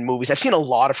think, in movies. I've seen a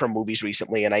lot of her movies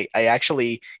recently, and I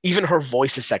actually, even her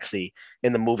voice is sexy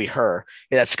in the movie Her.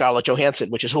 And that's Scarlett Johansson,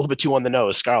 which is a little bit too on the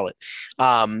nose, Scarlett.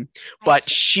 But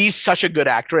she's such a good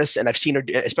actress, and I've seen her,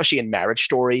 especially in Marriage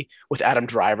Story with Adam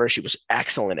Driver. She was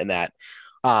excellent in that.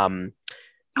 I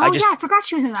forgot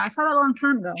she was in that. I saw that a long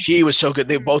time ago. She was so good.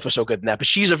 They both were so good in that. But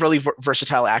she's a really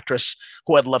versatile actress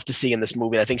who I'd love to see in this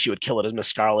movie. I think she would kill it as Miss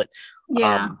Scarlett.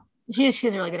 Yeah. She's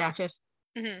a really good actress.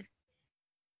 Mm-hmm.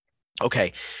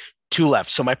 Okay, 2 left.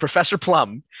 So my Professor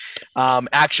Plum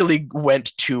actually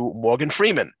went to Morgan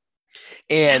Freeman,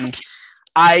 and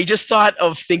I just thought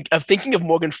of thinking of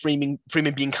Morgan Freeman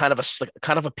being kind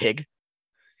of a pig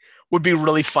would be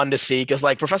really fun to see, because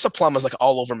like Professor Plum is like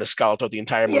all over Miss Scarlett throughout the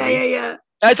entire movie. Yeah.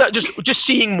 I thought just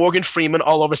seeing Morgan Freeman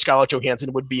all over Scarlett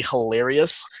Johansson would be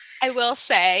hilarious. I will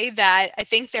say that I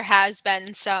think there has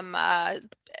been some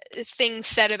things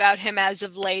said about him as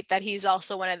of late, that he's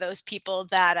also one of those people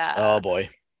that Oh boy.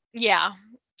 Yeah.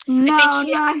 No,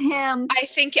 not him. I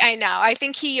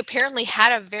think he apparently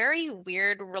had a very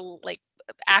weird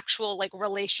actual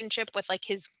relationship with like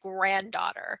his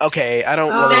granddaughter. Okay, I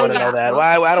don't really want to know that.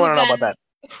 Why? I don't want to know about that.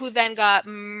 Who then got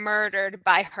murdered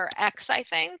by her ex, I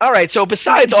think. All right, so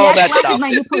besides all that stuff, my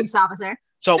new police officer.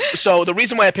 So the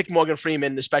reason why I picked Morgan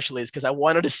Freeman especially is because I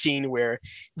wanted a scene where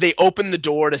they open the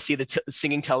door to see the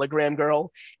singing telegram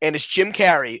girl, and it's Jim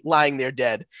Carrey lying there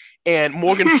dead, and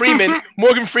Morgan Freeman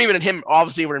and him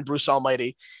obviously were in Bruce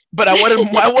Almighty, but I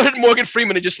wanted Morgan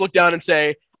Freeman to just look down and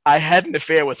say, "I had an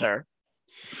affair with her,"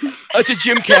 to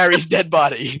Jim Carrey's dead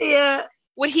body. Yeah.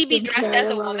 Would he be dressed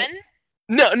as a woman?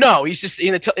 No, he's just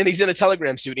he's in a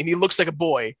telegram suit and he looks like a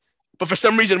boy, but for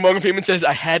some reason Morgan Freeman says,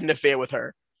 "I had an affair with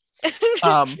her."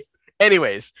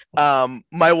 Anyways,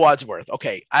 my Wadsworth.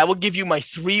 Okay, I will give you my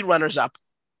 3 runners-up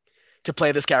to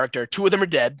play this character. 2 of them are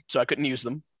dead, so I couldn't use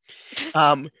them.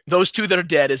 Those 2 that are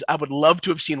dead is I would love to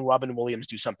have seen Robin Williams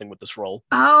do something with this role.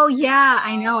 Oh yeah,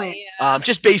 I know it. Yeah.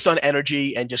 Just based on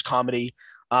energy and just comedy.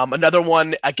 Another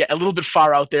one, I get a little bit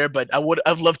far out there, but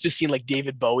I'd love to have seen like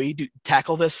David Bowie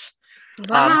tackle this.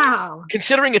 Wow.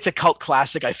 Considering it's a cult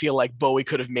classic, I feel like Bowie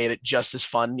could have made it just as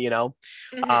fun, you know.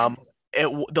 Mm-hmm.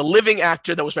 The living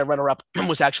actor that was my runner-up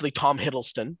was actually Tom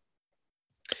Hiddleston.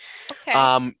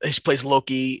 Okay. He plays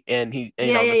Loki, and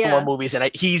the Thor movies, and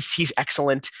he's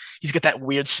excellent. He's got that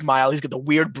weird smile. He's got the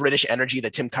weird British energy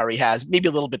that Tim Curry has, maybe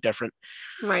a little bit different.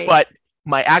 Right. But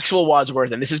my actual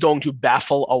Wadsworth, and this is going to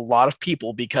baffle a lot of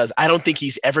people because I don't think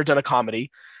he's ever done a comedy.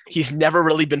 He's never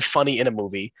really been funny in a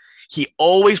movie. He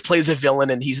always plays a villain,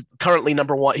 and he's currently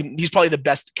number 1. He's probably the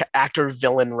best actor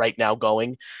villain right now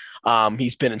going.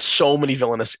 He's been in so many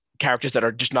villainous characters that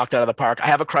are just knocked out of the park. I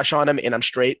have a crush on him, and I'm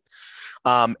straight.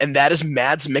 And that is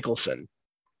Mads Mikkelsen.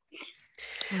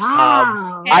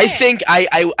 Wow. I think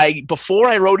I before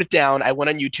I wrote it down, I went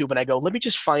on YouTube and I go, let me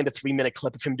just find a 3-minute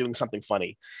clip of him doing something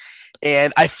funny.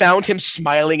 And I found him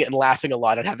smiling and laughing a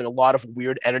lot and having a lot of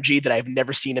weird energy that I've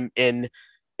never seen him in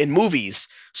movies.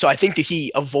 So I think that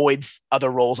he avoids other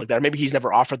roles like that. Or maybe he's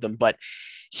never offered them, but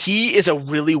he is a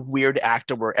really weird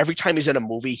actor where every time he's in a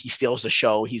movie, he steals the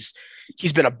show. He's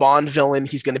been a Bond villain.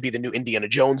 He's going to be the new Indiana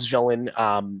Jones villain.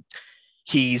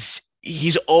 He's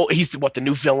the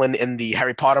new villain in the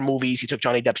Harry Potter movies. He took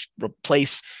Johnny Depp's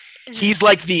place. Mm-hmm.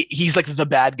 He's like the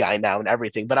bad guy now and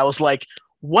everything. But I was like,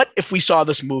 what if we saw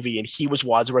this movie and he was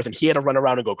Wadsworth and he had to run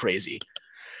around and go crazy?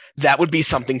 That would be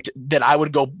something that I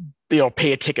would go,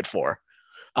 pay a ticket for,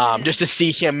 just to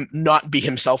see him not be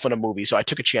himself in a movie. So I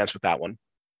took a chance with that one.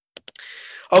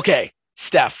 Okay,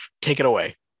 Steph, take it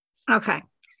away. Okay,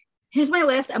 here's my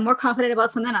list. I'm more confident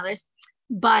about some than others,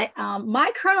 but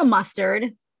my Colonel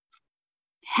Mustard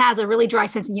has a really dry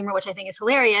sense of humor, which I think is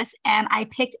hilarious. And I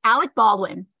picked Alec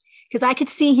Baldwin because I could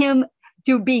see him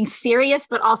being serious,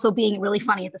 but also being really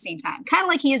funny at the same time, kind of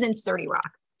like he is in 30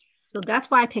 Rock. So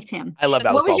that's why I picked him. I love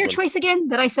Alec What was Baldwin. your choice again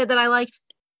that I said that I liked?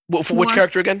 For which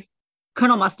character again?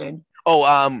 Colonel Mustard.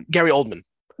 Oh, Gary Oldman.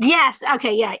 Yes.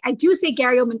 Okay. Yeah. I do think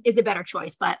Gary Oldman is a better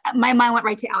choice, but my mind went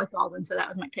right to Alec Baldwin. So that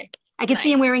was my pick. I could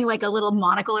see him wearing like a little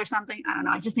monocle or something. I don't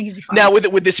know. I just think it'd be fun. Now,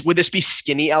 would this be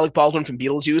skinny Alec Baldwin from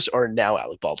Beetlejuice or now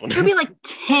Alec Baldwin? It would be like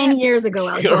 10 years ago.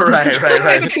 Alec Baldwin.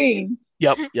 Right. Between.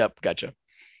 Yep. Gotcha.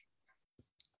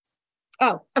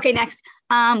 Oh, okay. Next,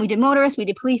 we did motorist, we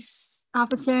did police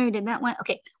officer, we did that one.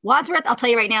 Okay, Wadsworth. I'll tell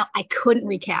you right now, I couldn't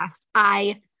recast.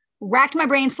 I racked my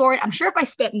brains for it. I'm sure if I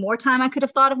spent more time, I could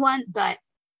have thought of one, but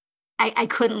I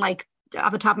couldn't, like,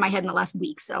 off the top of my head in the last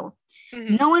week. So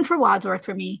no one for Wadsworth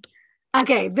for me.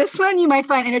 Okay, this one you might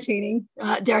find entertaining,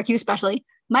 Derek, you especially.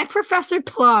 My Professor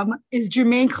Plum is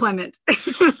Jermaine Clement.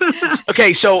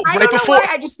 Okay, so I don't know why,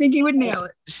 I just think he would nail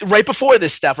it. right before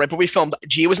this stuff, right before we filmed,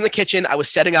 Gia was in the kitchen. I was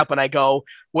setting up, and I go,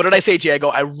 "What did I say, Gia?" I go,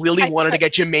 "I really wanted to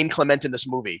get Jermaine Clement in this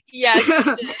movie." Yes.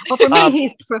 Well, for me,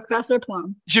 he's Professor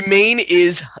Plum. Jermaine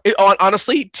is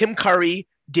honestly Tim Curry,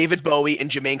 David Bowie, and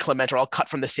Jermaine Clement are all cut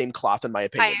from the same cloth, in my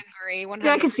opinion. I agree. 100%.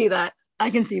 Yeah, I can see that. I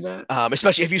can see that.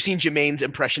 Especially, have you seen Jermaine's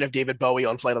impression of David Bowie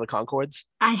on Flight of the Conchords?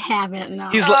 I haven't. No.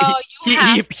 He's like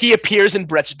he appears in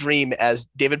Brett's dream as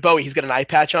David Bowie. He's got an eye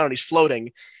patch on and he's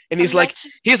floating, and he's like,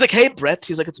 "Hey, Brett."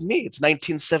 He's like, "It's me. It's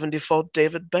 1974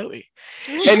 David Bowie,"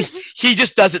 and he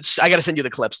just does it. I gotta send you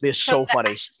the clips. They're so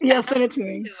funny. Yeah, send it to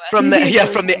me. From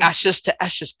the ashes to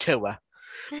ashes tour.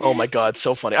 Oh my God,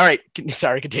 so funny. All right,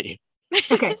 sorry, continue.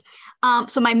 Okay.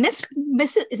 So my is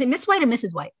it Miss White or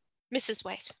Mrs. White? Mrs.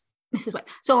 White. Mrs. White.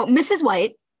 So Mrs.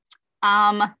 White,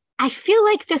 I feel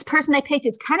like this person I picked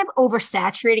is kind of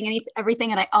oversaturating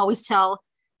everything, and I always tell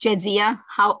Jadzia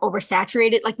how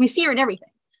oversaturated. Like we see her in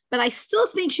everything, but I still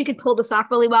think she could pull this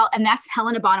off really well, and that's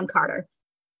Helena Bonham Carter.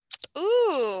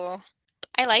 Ooh,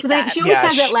 I like that. She always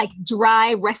has that like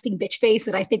dry, resting bitch face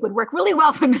that I think would work really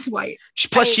well for Miss White.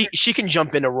 Plus, she can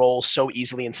jump into roles so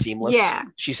easily and seamless. Yeah,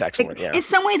 she's excellent. Yeah, in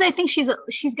some ways, I think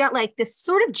she's got like this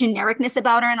sort of genericness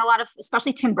about her in a lot of,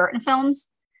 especially Tim Burton films,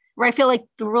 where I feel like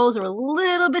the roles are a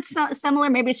little bit similar.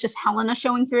 Maybe it's just Helena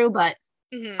showing through, but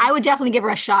I would definitely give her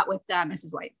a shot with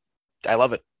Mrs. White. I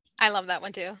love it. I love that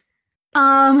one too.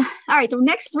 All right, the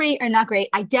next three are not great.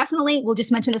 I definitely will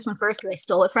just mention this one first because I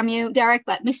stole it from you, Derek.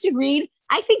 But Mr. Green,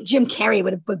 I think Jim Carrey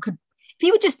could if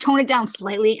he would just tone it down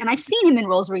slightly, and I've seen him in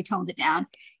roles where he tones it down.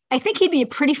 I think he'd be a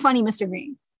pretty funny Mr.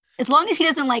 Green, as long as he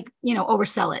doesn't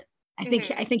oversell it. I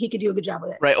think he could do a good job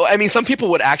with it. Right. Well, I mean, some people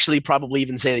would actually probably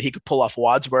even say that he could pull off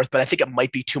Wadsworth, but I think it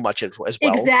might be too much as well.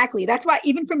 Exactly. That's why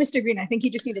even for Mr. Green, I think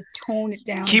he just need to tone it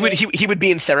down. He would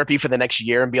be in therapy for the next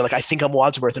year and be like, "I think I'm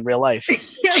Wadsworth in real life."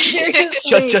 Yeah,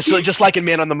 seriously. just like in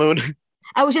Man on the Moon.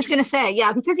 I was just gonna say,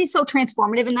 yeah, because he's so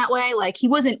transformative in that way. Like he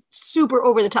wasn't super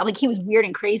over the top. Like he was weird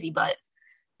and crazy, but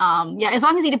as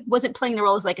long as he wasn't playing the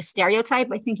role as like a stereotype,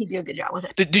 I think he'd do a good job with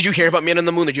it. Did you hear about Man on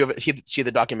the Moon? Did you see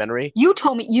the documentary? You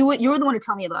told me you were the one to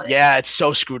tell me about it. Yeah, it's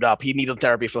so screwed up. He needed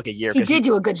therapy for like a year. He did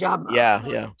do a good job. Yeah.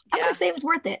 I'm gonna say it was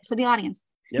worth it for the audience.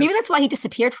 Yeah. Maybe that's why he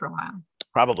disappeared for a while.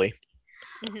 Probably.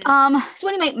 So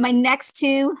anyway, my next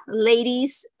two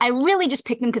ladies, I really just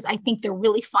picked them because I think they're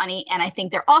really funny and I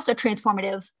think they're also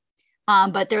transformative.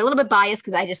 But they're a little bit biased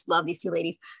because I just love these two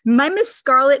ladies. My Miss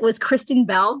Scarlet was Kristen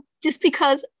Bell, just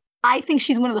because I think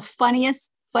she's one of the funniest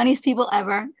people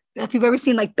ever. If you've ever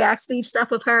seen like backstage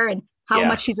stuff of her and how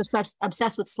much she's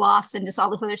obsessed with sloths and just all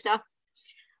this other stuff,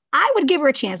 I would give her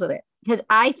a chance with it because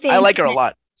I think I like her a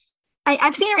lot.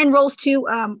 I've seen her in roles too,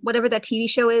 whatever that TV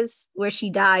show is where she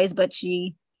dies, but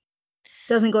she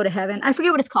doesn't go to heaven. I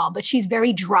forget what it's called, but she's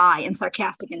very dry and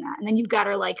sarcastic in that. And then you've got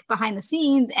her like behind the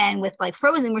scenes and with like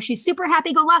Frozen where she's super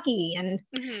happy-go-lucky and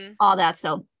all that.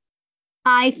 So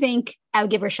I think I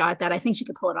would give her a shot at that. I think she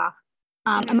could pull it off.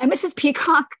 And my Mrs.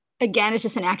 Peacock, again, is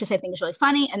just an actress I think is really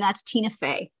funny, and that's Tina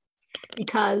Fey.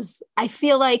 Because I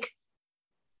feel like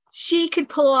she could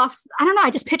pull off, I don't know, I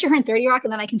just picture her in 30 Rock,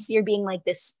 and then I can see her being like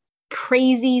this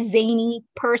crazy, zany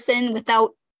person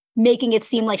without making it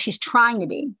seem like she's trying to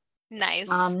be. Nice.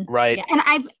 Right. Yeah. And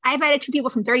I've added two people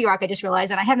from 30 Rock, I just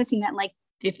realized, and I haven't seen that in like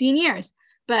 15 years.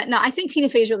 But no, I think Tina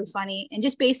Fey is really funny. And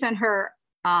just based on her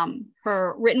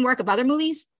written work of other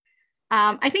movies,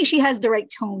 I think she has the right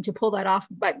tone to pull that off,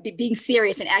 but being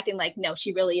serious and acting like, no,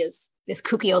 she really is this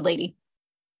kooky old lady.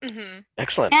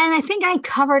 Excellent. And I think I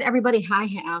covered everybody I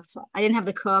have. I didn't have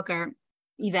the cook or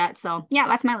Yvette. So yeah,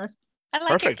 that's my list. I like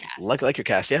Perfect. Your cast. Like your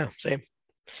cast. Yeah, same.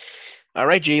 All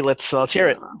right, G, let's hear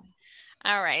it.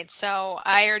 All right. So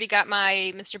I already got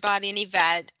my Mr. Body and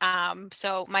Yvette.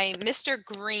 So my Mr.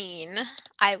 Green,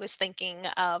 I was thinking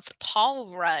of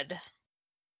Paul Rudd.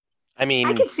 I mean,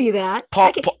 I can see that.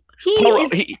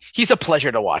 He's a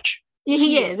pleasure to watch. Yeah,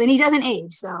 he is, and he doesn't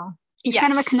age, so he's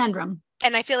kind of a conundrum.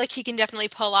 And I feel like he can definitely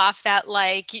pull off that,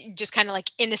 like, just kind of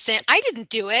like innocent. I didn't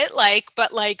do it, like,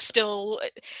 but like still,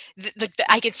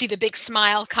 I could see the big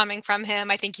smile coming from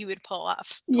him. I think he would pull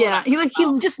off. He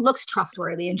just looks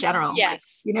trustworthy in general. Yes, like,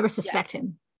 you never suspect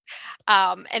him.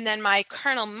 And then my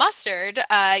Colonel Mustard,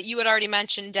 you had already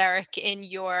mentioned Derek in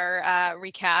your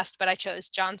recast, but I chose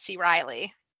John C.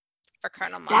 Reilly for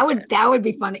Colonel Mustard. That would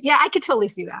be funny. Yeah, I could totally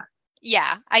see that.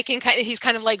 Yeah, I can he's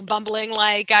kind of like bumbling,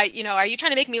 like, are you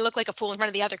trying to make me look like a fool in front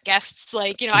of the other guests?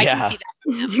 Like, I can see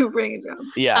that. Do bring a job.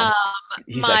 Yeah.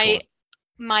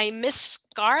 My Miss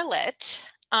Scarlet,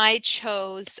 I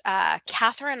chose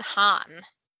Catherine Hahn.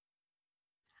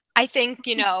 I think,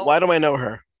 Why do I know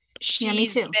her? me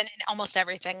She's too. been in almost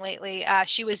everything lately.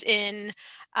 She was in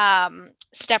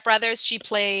Step Brothers. She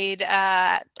played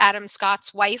Adam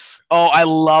Scott's wife. Oh, I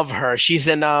love her. She's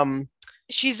in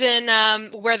She's in Where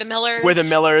the We're the Millers.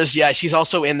 Millers. Yeah, she's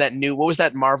also in that new, what was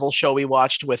that Marvel show we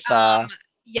watched with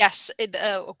Yes.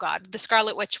 Oh God, the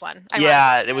Scarlet Witch one. Ironically,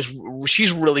 yeah, it was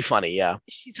she's really funny, yeah.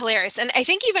 she's hilarious, and I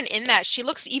think even in that, she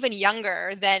looks even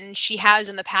younger than she has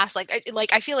in the past. Like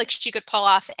I feel like she could pull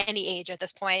off any age at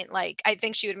this point. Like I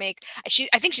think she would make.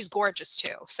 I think she's gorgeous too.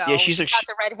 Yeah, So she's she's got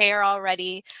the red hair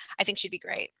already. I think she'd be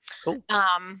great. cool.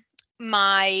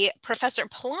 My Professor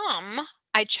Plum,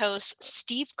 I chose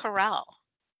Steve Carell.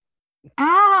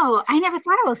 Oh, I never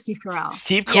thought about Steve Carell.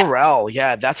 Steve Yeah. Carell,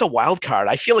 yeah, that's a wild card.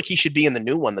 I feel like he should be in the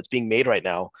new one that's being made right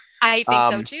now. I think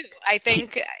so too. I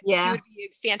think he Yeah. would be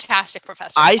a fantastic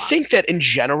Professor I Plum. think that in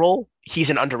general,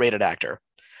 he's an underrated actor.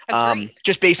 Agreed.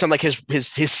 Just based on like his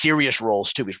serious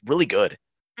roles too. He's really good.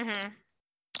 Mm-hmm.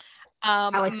 I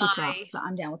like Steve Carell, so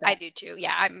I'm down with that. I do too.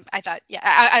 Yeah,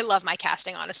 I love my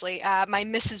casting, honestly. My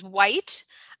Mrs. White.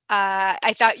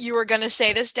 I thought you were gonna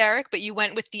say this, Derek, but you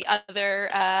went with the other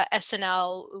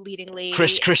SNL leading lady.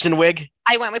 Kristen Wiig.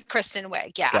 I went with Kristen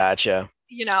Wiig. Yeah. Gotcha.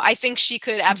 You know, I think she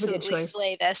could That's a good absolutely choice.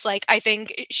 slay this. Like, I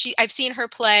think I've seen her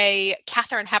play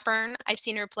Katharine Hepburn. I've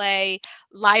seen her play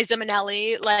Liza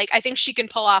Minnelli. Like, I think she can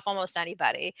pull off almost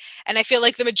anybody. And I feel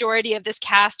like the majority of this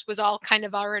cast was all kind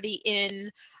of already in.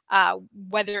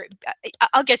 Whether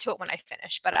I'll get to it when I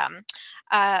finish, but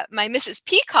my Mrs.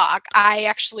 Peacock, I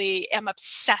actually am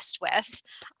obsessed with.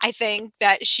 I think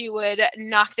that she would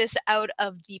knock this out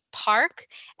of the park,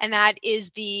 and that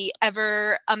is the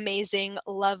ever amazing,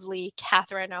 lovely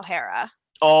Catherine O'Hara.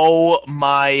 Oh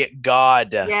my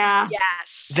God. Yeah.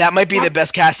 Yes. That might be the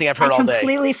best casting I've heard I all day.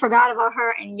 completely forgot about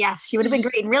her, and yes, she would have been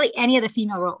great in really any of the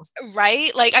female roles.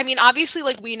 Right? Like, I mean, obviously,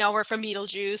 like, we know her from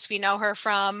Beetlejuice, we know her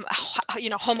from,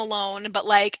 Home Alone, but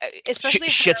like, especially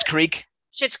Schitt's Creek.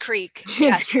 Schitt's Creek. It's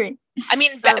Yes. great. I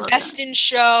mean, I love Best in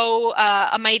Show,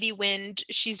 A Mighty Wind.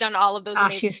 She's done all of those. Oh,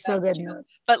 amazing she's so shows good too. in those.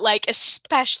 But like,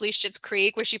 especially Schitt's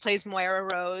Creek, where she plays Moira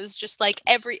Rose. Just like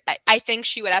I think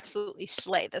she would absolutely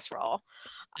slay this role.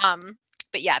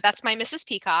 But yeah, that's my Mrs.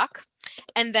 Peacock,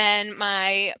 and then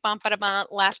my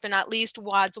last but not least,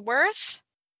 Wadsworth,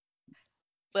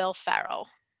 Will Ferrell.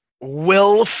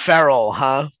 Will Ferrell,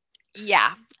 huh?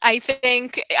 Yeah, I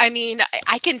think. I mean,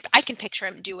 I can picture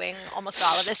him doing almost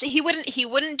all of this. He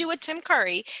wouldn't do a Tim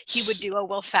Curry. He would do a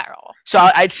Will Ferrell. So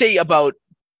I'd say about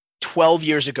 12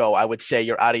 years ago, I would say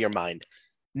you're out of your mind.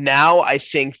 Now I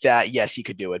think that yes, he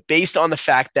could do it based on the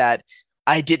fact that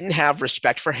I didn't have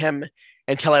respect for him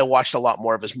until I watched a lot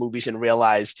more of his movies and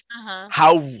realized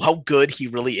how good he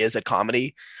really is at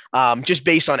comedy. Just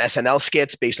based on SNL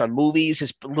skits, based on movies,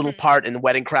 his little part in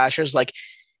Wedding Crashers. Like,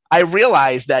 I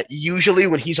realized that usually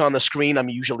when he's on the screen, I'm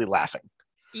usually laughing.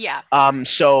 Yeah.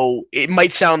 So it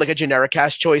might sound like a generic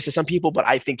cast choice to some people, but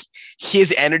I think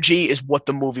his energy is what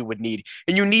the movie would need,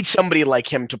 and you need somebody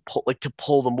like him to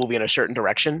pull the movie in a certain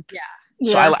direction.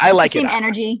 Yeah. So I like Same it.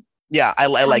 energy. Yeah, I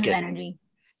like it. Energy.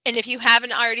 And if you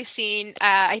haven't already seen,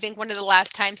 I think one of the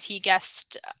last times he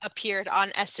guest appeared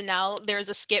on SNL, there's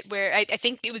a skit where I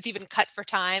think it was even cut for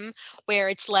time, where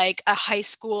it's like a high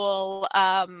school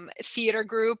theater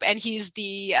group, and he's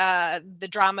the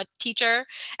drama teacher,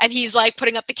 and he's like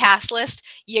putting up the cast list.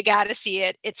 You got to see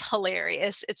it; it's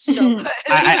hilarious. It's so good.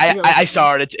 I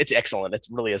saw it. It's excellent. It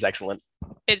really is excellent.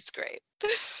 It's great.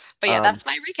 But yeah, that's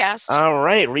my recast. All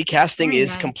right, recasting Very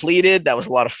is nice. completed. That was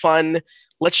a lot of fun.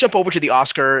 Let's jump over to the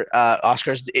Oscars.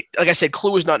 Like I said,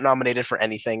 Clue was not nominated for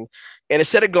anything. And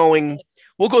instead of going,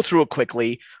 we'll go through it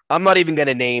quickly. I'm not even going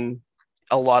to name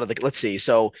a lot of the, let's see.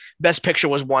 So Best Picture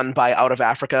was won by Out of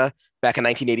Africa back in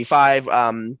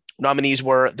 1985. Nominees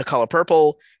were The Color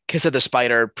Purple, Kiss of the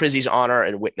Spider, Prizzy's Honor,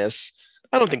 and Witness.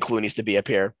 I don't think Clue needs to be up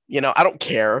here. I don't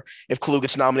care if Clue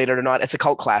gets nominated or not. It's a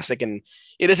cult classic, and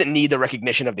it doesn't need the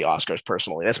recognition of the Oscars,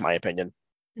 personally. That's my opinion.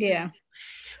 Yeah.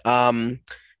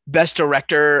 Best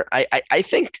Director, I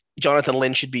think Jonathan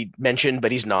Lynn should be mentioned,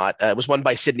 but he's not. It was won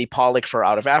by Sidney Pollack for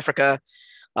Out of Africa.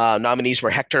 Nominees were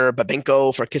Hector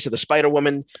Babenco for Kiss of the Spider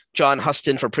Woman, John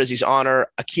Huston for Prizzy's Honor,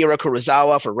 Akira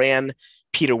Kurosawa for Ran,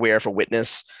 Peter Weir for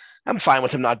Witness. I'm fine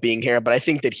with him not being here, but I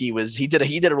think that he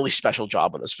did a really special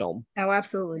job on this film. Oh,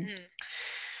 absolutely.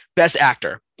 Best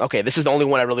Actor. Okay, this is the only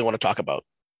one I really want to talk about.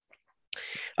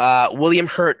 William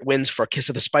Hurt wins for Kiss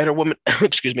of the Spider Woman.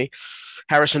 Excuse me.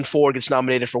 Harrison Ford gets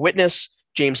nominated for Witness.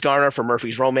 James Garner for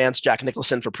Murphy's Romance. Jack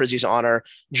Nicholson for Prizzy's Honor.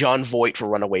 John Voight for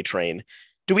Runaway Train.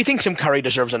 Do we think Tim Curry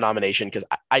deserves a nomination? Because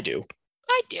I do.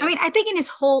 I do. I mean, I think in his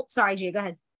whole. Sorry, Gia, go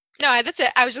ahead. No, that's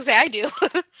it. I was just saying I do.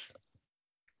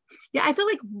 Yeah, I feel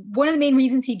like one of the main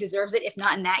reasons he deserves it, if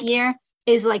not in that year,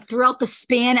 is like throughout the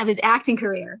span of his acting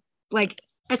career. Like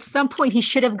at some point, he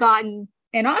should have gotten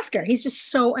an Oscar. He's just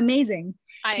so amazing.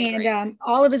 I agree. And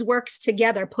all of his works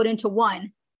together put into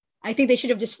one. I think they should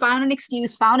have just found an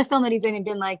excuse, found a film that he's in, and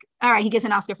been like, all right, he gets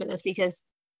an Oscar for this because,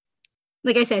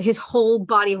 like I said, his whole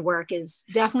body of work is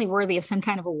definitely worthy of some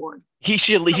kind of award. He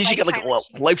should get like a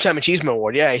Lifetime Achievement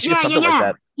Award. Yeah, he should get something like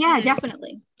that. Yeah,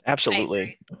 definitely.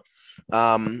 Absolutely.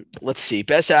 Let's see.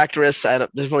 Best actress.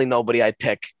 There's really nobody I'd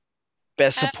pick.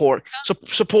 Best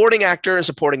supporting actor and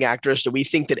supporting actress. Do we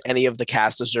think that any of the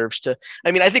cast deserves to?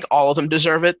 I mean, I think all of them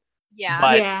deserve it. Yeah.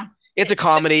 But it's a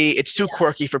comedy. It's too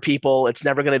quirky for people. It's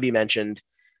never going to be mentioned.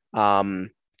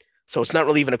 So it's not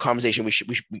really even a conversation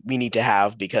we need to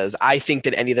have, because I think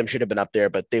that any of them should have been up there,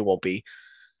 but they won't be,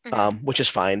 which is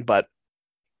fine. But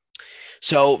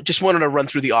so just wanted to run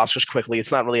through the Oscars quickly.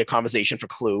 It's not really a conversation for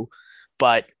Clue,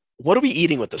 but what are we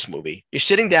eating with this movie? You're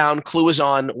sitting down, Clue is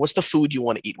on. What's the food you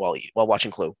want to eat while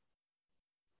watching Clue?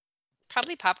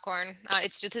 Probably popcorn.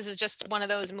 This is just one of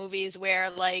those movies where,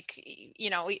 like,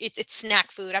 it's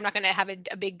snack food. I'm not going to have a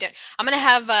big dinner. I'm going to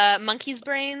have monkey's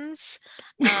brains.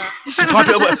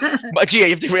 Popular, but Gia, you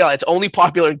have to realize it's only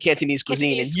popular in Cantonese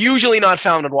cuisine and usually not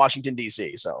found in Washington,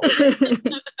 D.C. So,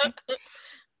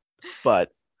 but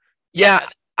yeah,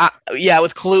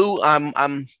 with Clue,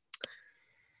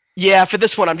 for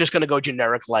this one, I'm just going to go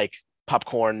generic, like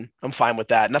popcorn. I'm fine with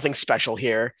that. Nothing special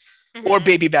here. Or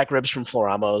baby back ribs from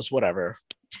Floramos, whatever.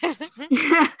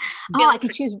 I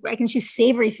can choose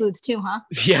savory foods too, huh?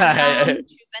 Yeah.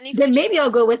 Then maybe I'll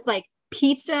go with like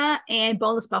pizza and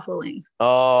boneless buffalo wings.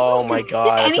 Oh my god!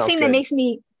 Just anything that makes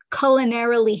me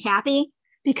culinarily happy,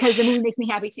 because the movie makes me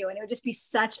happy too, and it would just be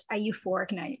such a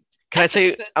euphoric night. Can I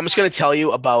say, I'm just going to tell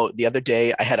you about the other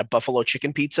day. I had a buffalo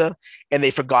chicken pizza and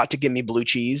they forgot to give me blue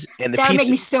cheese. And that would make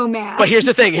me so mad. But here's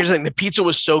the thing. The pizza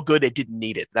was so good, it didn't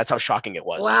need it. That's how shocking it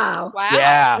was. Wow.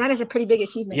 Yeah. That is a pretty big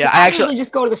achievement. Yeah. I actually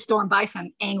just go to the store and buy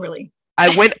some angrily.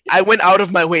 I went out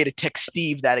of my way to text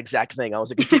Steve that exact thing. I was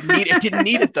like, it didn't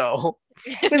need it though.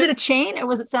 Was it a chain or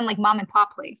was it some like mom and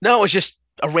pop place? No, it was just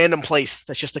a random place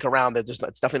that's just like around. It's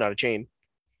definitely not a chain.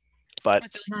 But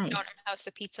what's it like, nice. House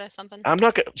of Pizza or something? I'm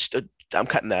not gonna. I'm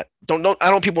cutting that. I don't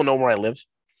want people know where I live.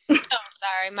 Oh,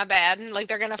 sorry, my bad. Like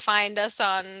they're gonna find us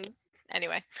on.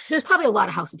 Anyway, there's probably a lot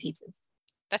of House of Pizzas.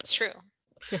 That's true.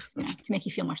 Just to make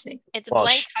you feel more safe. It's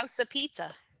blank House of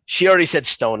Pizza. She already said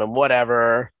Stoneham.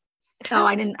 Whatever. Oh,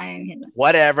 I didn't hear that.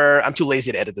 Whatever. I'm too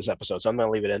lazy to edit this episode, so I'm gonna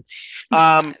leave it in.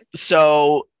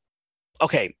 So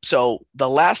the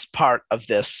last part of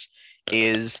this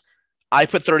is. I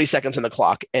put 30 seconds on the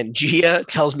clock, and Gia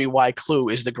tells me why Clue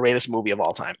is the greatest movie of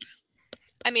all time.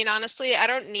 I mean, honestly, I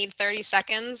don't need 30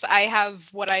 seconds. I have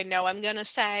what I know I'm going to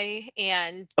say.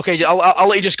 And okay, I'll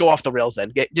let you just go off the rails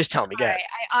then. Just tell me. Go ahead.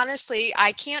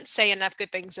 I can't say enough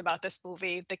good things about this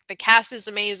movie. The cast is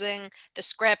amazing. The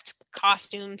script,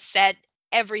 costume, set,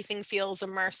 everything feels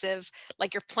immersive,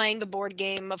 like you're playing the board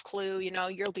game of Clue.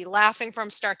 You'll be laughing from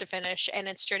start to finish, and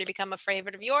it's sure to become a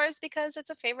favorite of yours because it's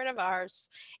a favorite of ours.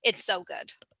 It's so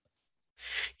good.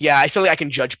 Yeah, I feel like I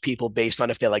can judge people based on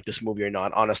if they like this movie or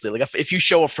not, honestly. Like if you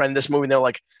show a friend this movie and they're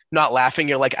like not laughing,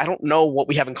 you're like, I don't know what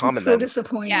we have in common. It's so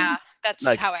disappointing. Yeah,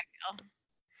 that's how I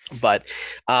feel. But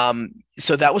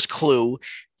so that was Clue.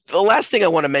 The last thing I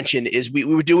want to mention is we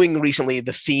were doing recently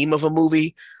the theme of a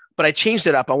movie, but I changed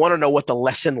it up. I want to know what the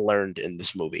lesson learned in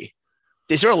this movie.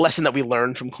 Is there a lesson that we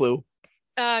learned from Clue?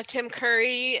 Tim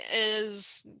Curry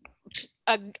is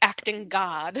acting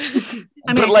God.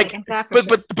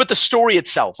 But the story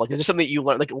itself, like, is there something that you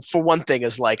learned? Like, for one thing,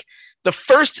 is like the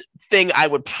first thing I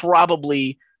would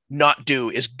probably not do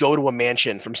is go to a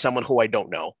mansion from someone who I don't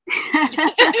know.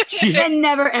 It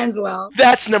never ends well.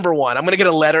 That's number one. I'm gonna get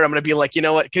a letter. I'm gonna be like, you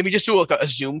know what? Can we just do like a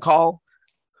Zoom call?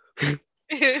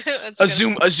 A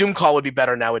Zoom call would be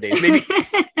better nowadays. Maybe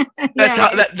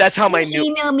that's how my new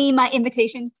email me my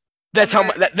invitation. That's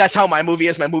how my movie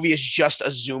is. My movie is just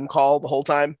a Zoom call the whole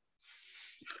time.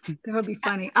 That would be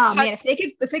funny. Oh man, if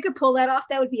they could pull that off,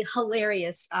 that would be a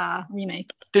hilarious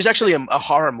remake. There's actually a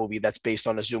horror movie that's based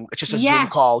on a Zoom. It's just a Zoom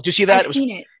call. Do you see that? I've seen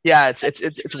it. Yeah, it's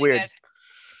really weird.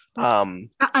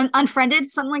 Unfriended,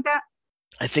 something like that.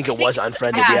 I think it was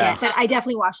Unfriended. Yeah, I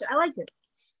definitely watched it. I liked it.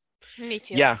 Me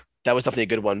too. Yeah, that was definitely a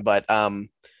good one. But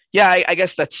I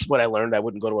guess that's what I learned. I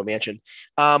wouldn't go to a mansion.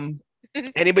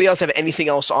 Anybody else have anything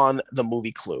else on the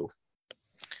movie Clue?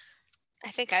 I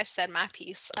think I said my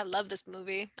piece. I love this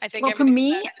movie. I think. Well, for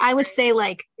me, I would say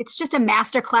like it's just a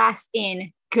masterclass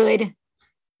in good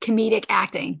comedic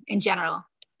acting in general,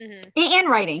 and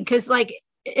writing. Because like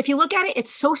if you look at it, it's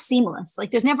so seamless.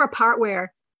 Like there's never a part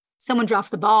where someone drops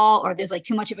the ball or there's like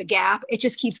too much of a gap, it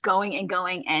just keeps going and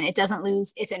going, and it doesn't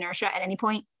lose its inertia at any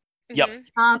point. Yep.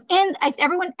 And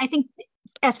everyone, I think,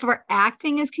 as far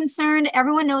acting is concerned,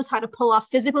 everyone knows how to pull off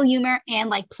physical humor and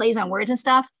like plays on words and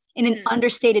stuff in an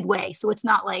understated way. So it's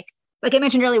not like I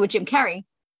mentioned earlier with Jim Carrey,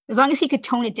 as long as he could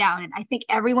tone it down. And I think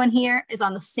everyone here is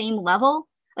on the same level.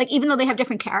 Like, even though they have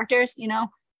different characters, you know,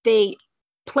 they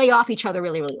play off each other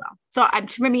really, really well. So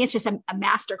for me, it's just a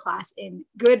masterclass in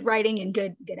good writing and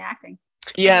good acting.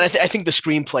 Yeah, and I think the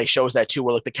screenplay shows that too,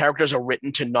 where like the characters are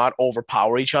written to not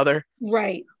overpower each other.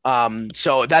 Right.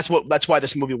 So that's why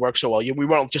this movie works so well. We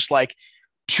weren't just like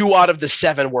 2 out of the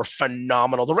 7 were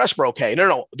phenomenal. The rest were okay.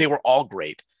 No, they were all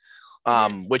great.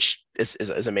 Which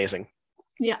is amazing.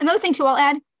 Yeah. Another thing too, I'll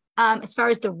add, as far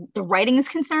as the writing is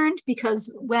concerned,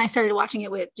 because when I started watching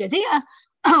it with Jadzia,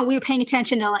 we were paying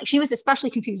attention to, like, she was especially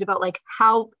confused about like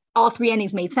how all 3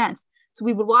 endings made sense. So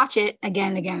we would watch it again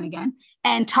and again and again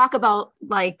and talk about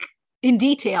like in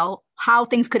detail how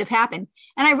things could have happened.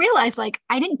 And I realized like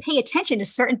I didn't pay attention to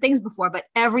certain things before, but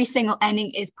every single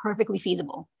ending is perfectly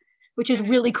feasible, which is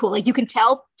really cool. Like, you can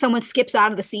tell someone skips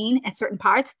out of the scene at certain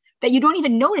parts that you don't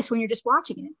even notice when you're just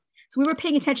watching it. So we were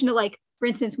paying attention to, like, for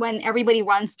instance, when everybody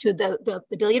runs to the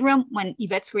billiard room, when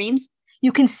Yvette screams,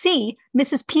 you can see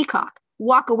Mrs. Peacock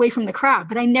walk away from the crowd,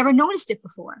 but I never noticed it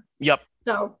before. Yep.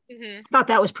 So I thought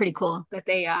that was pretty cool that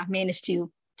they managed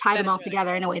to tie them all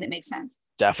together in a way that makes sense.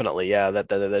 Definitely. Yeah,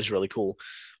 that is really cool.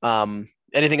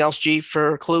 Anything else, G,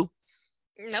 for Clue?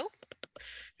 Nope.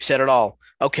 You said it all.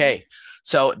 Okay.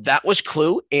 So that was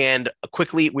Clue. And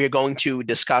quickly, we're going to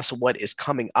discuss what is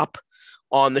coming up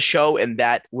on the show, and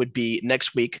that would be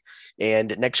next week.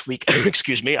 And next week,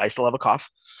 excuse me, I still have a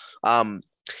cough.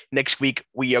 Next week,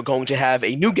 we are going to have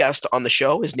a new guest on the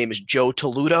show. His name is Joe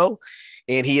Toludo,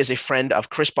 and he is a friend of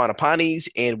Chris Bonapani's,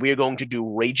 and we are going to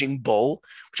do Raging Bull,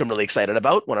 which I'm really excited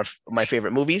about, one of my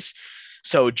favorite movies.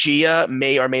 So Gia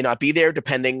may or may not be there,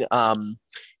 depending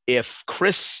if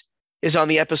Chris is on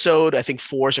the episode. I think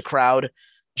 4 is a crowd.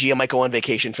 Gia might go on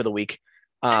vacation for the week,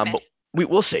 but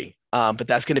we'll see. But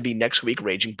that's going to be next week,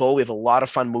 Raging Bull. We have a lot of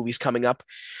fun movies coming up.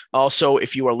 Also,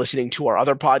 if you are listening to our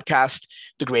other podcast,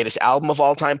 The Greatest Album of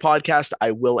All Time podcast,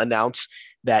 I will announce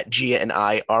that Gia and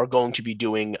I are going to be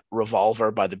doing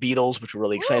Revolver by the Beatles, which we're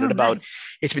really excited about. Nice.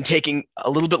 It's been taking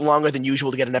a little bit longer than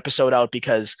usual to get an episode out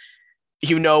because,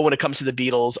 when it comes to the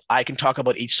Beatles, I can talk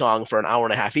about each song for an hour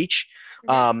and a half each.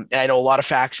 And I know a lot of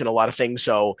facts and a lot of things.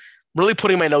 So really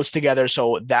putting my notes together.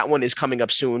 So that one is coming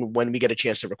up soon when we get a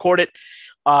chance to record it.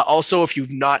 Also, if you've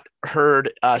not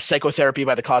heard Psychotherapy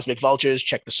by the Cosmic Vultures,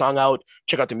 check the song out.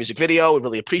 Check out the music video. We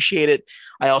really appreciate it.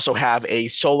 I also have a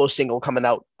solo single coming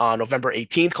out on November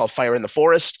 18th called Fire in the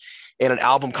Forest, and an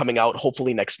album coming out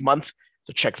hopefully next month.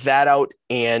 So check that out.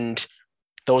 And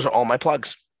those are all my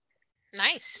plugs.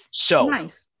 Nice. So,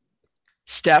 nice.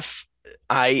 Steph,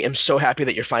 I am so happy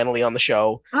that you're finally on the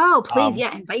show. Oh, please.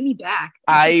 Invite me back.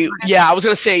 I was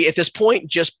going to say, at this point,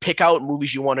 just pick out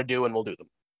movies you want to do and we'll do them.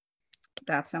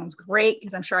 That sounds great,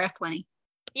 because I'm sure I have plenty.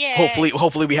 Yeah.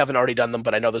 Hopefully we haven't already done them,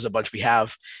 but I know there's a bunch we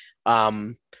have.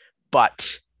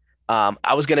 But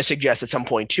I was going to suggest at some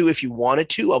point too, if you wanted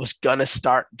to, I was going to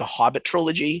start the Hobbit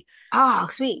trilogy. Oh,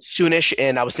 sweet. Soonish,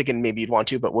 and I was thinking maybe you'd want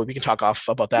to, but we can talk off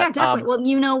about that. Yeah, definitely. Well,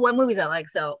 you know what movies I like,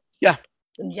 so yeah.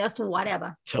 Just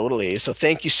whatever. Totally. So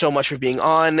thank you so much for being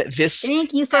on this.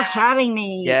 Thank you for having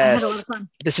me. Yes. I had a lot of fun.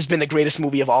 This has been the Greatest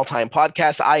Movie of All Time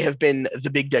podcast. I have been the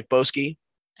Big Dekbowski.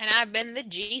 And I've been the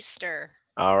Geester.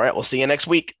 All right. We'll see you next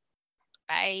week.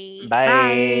 Bye.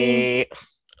 Bye.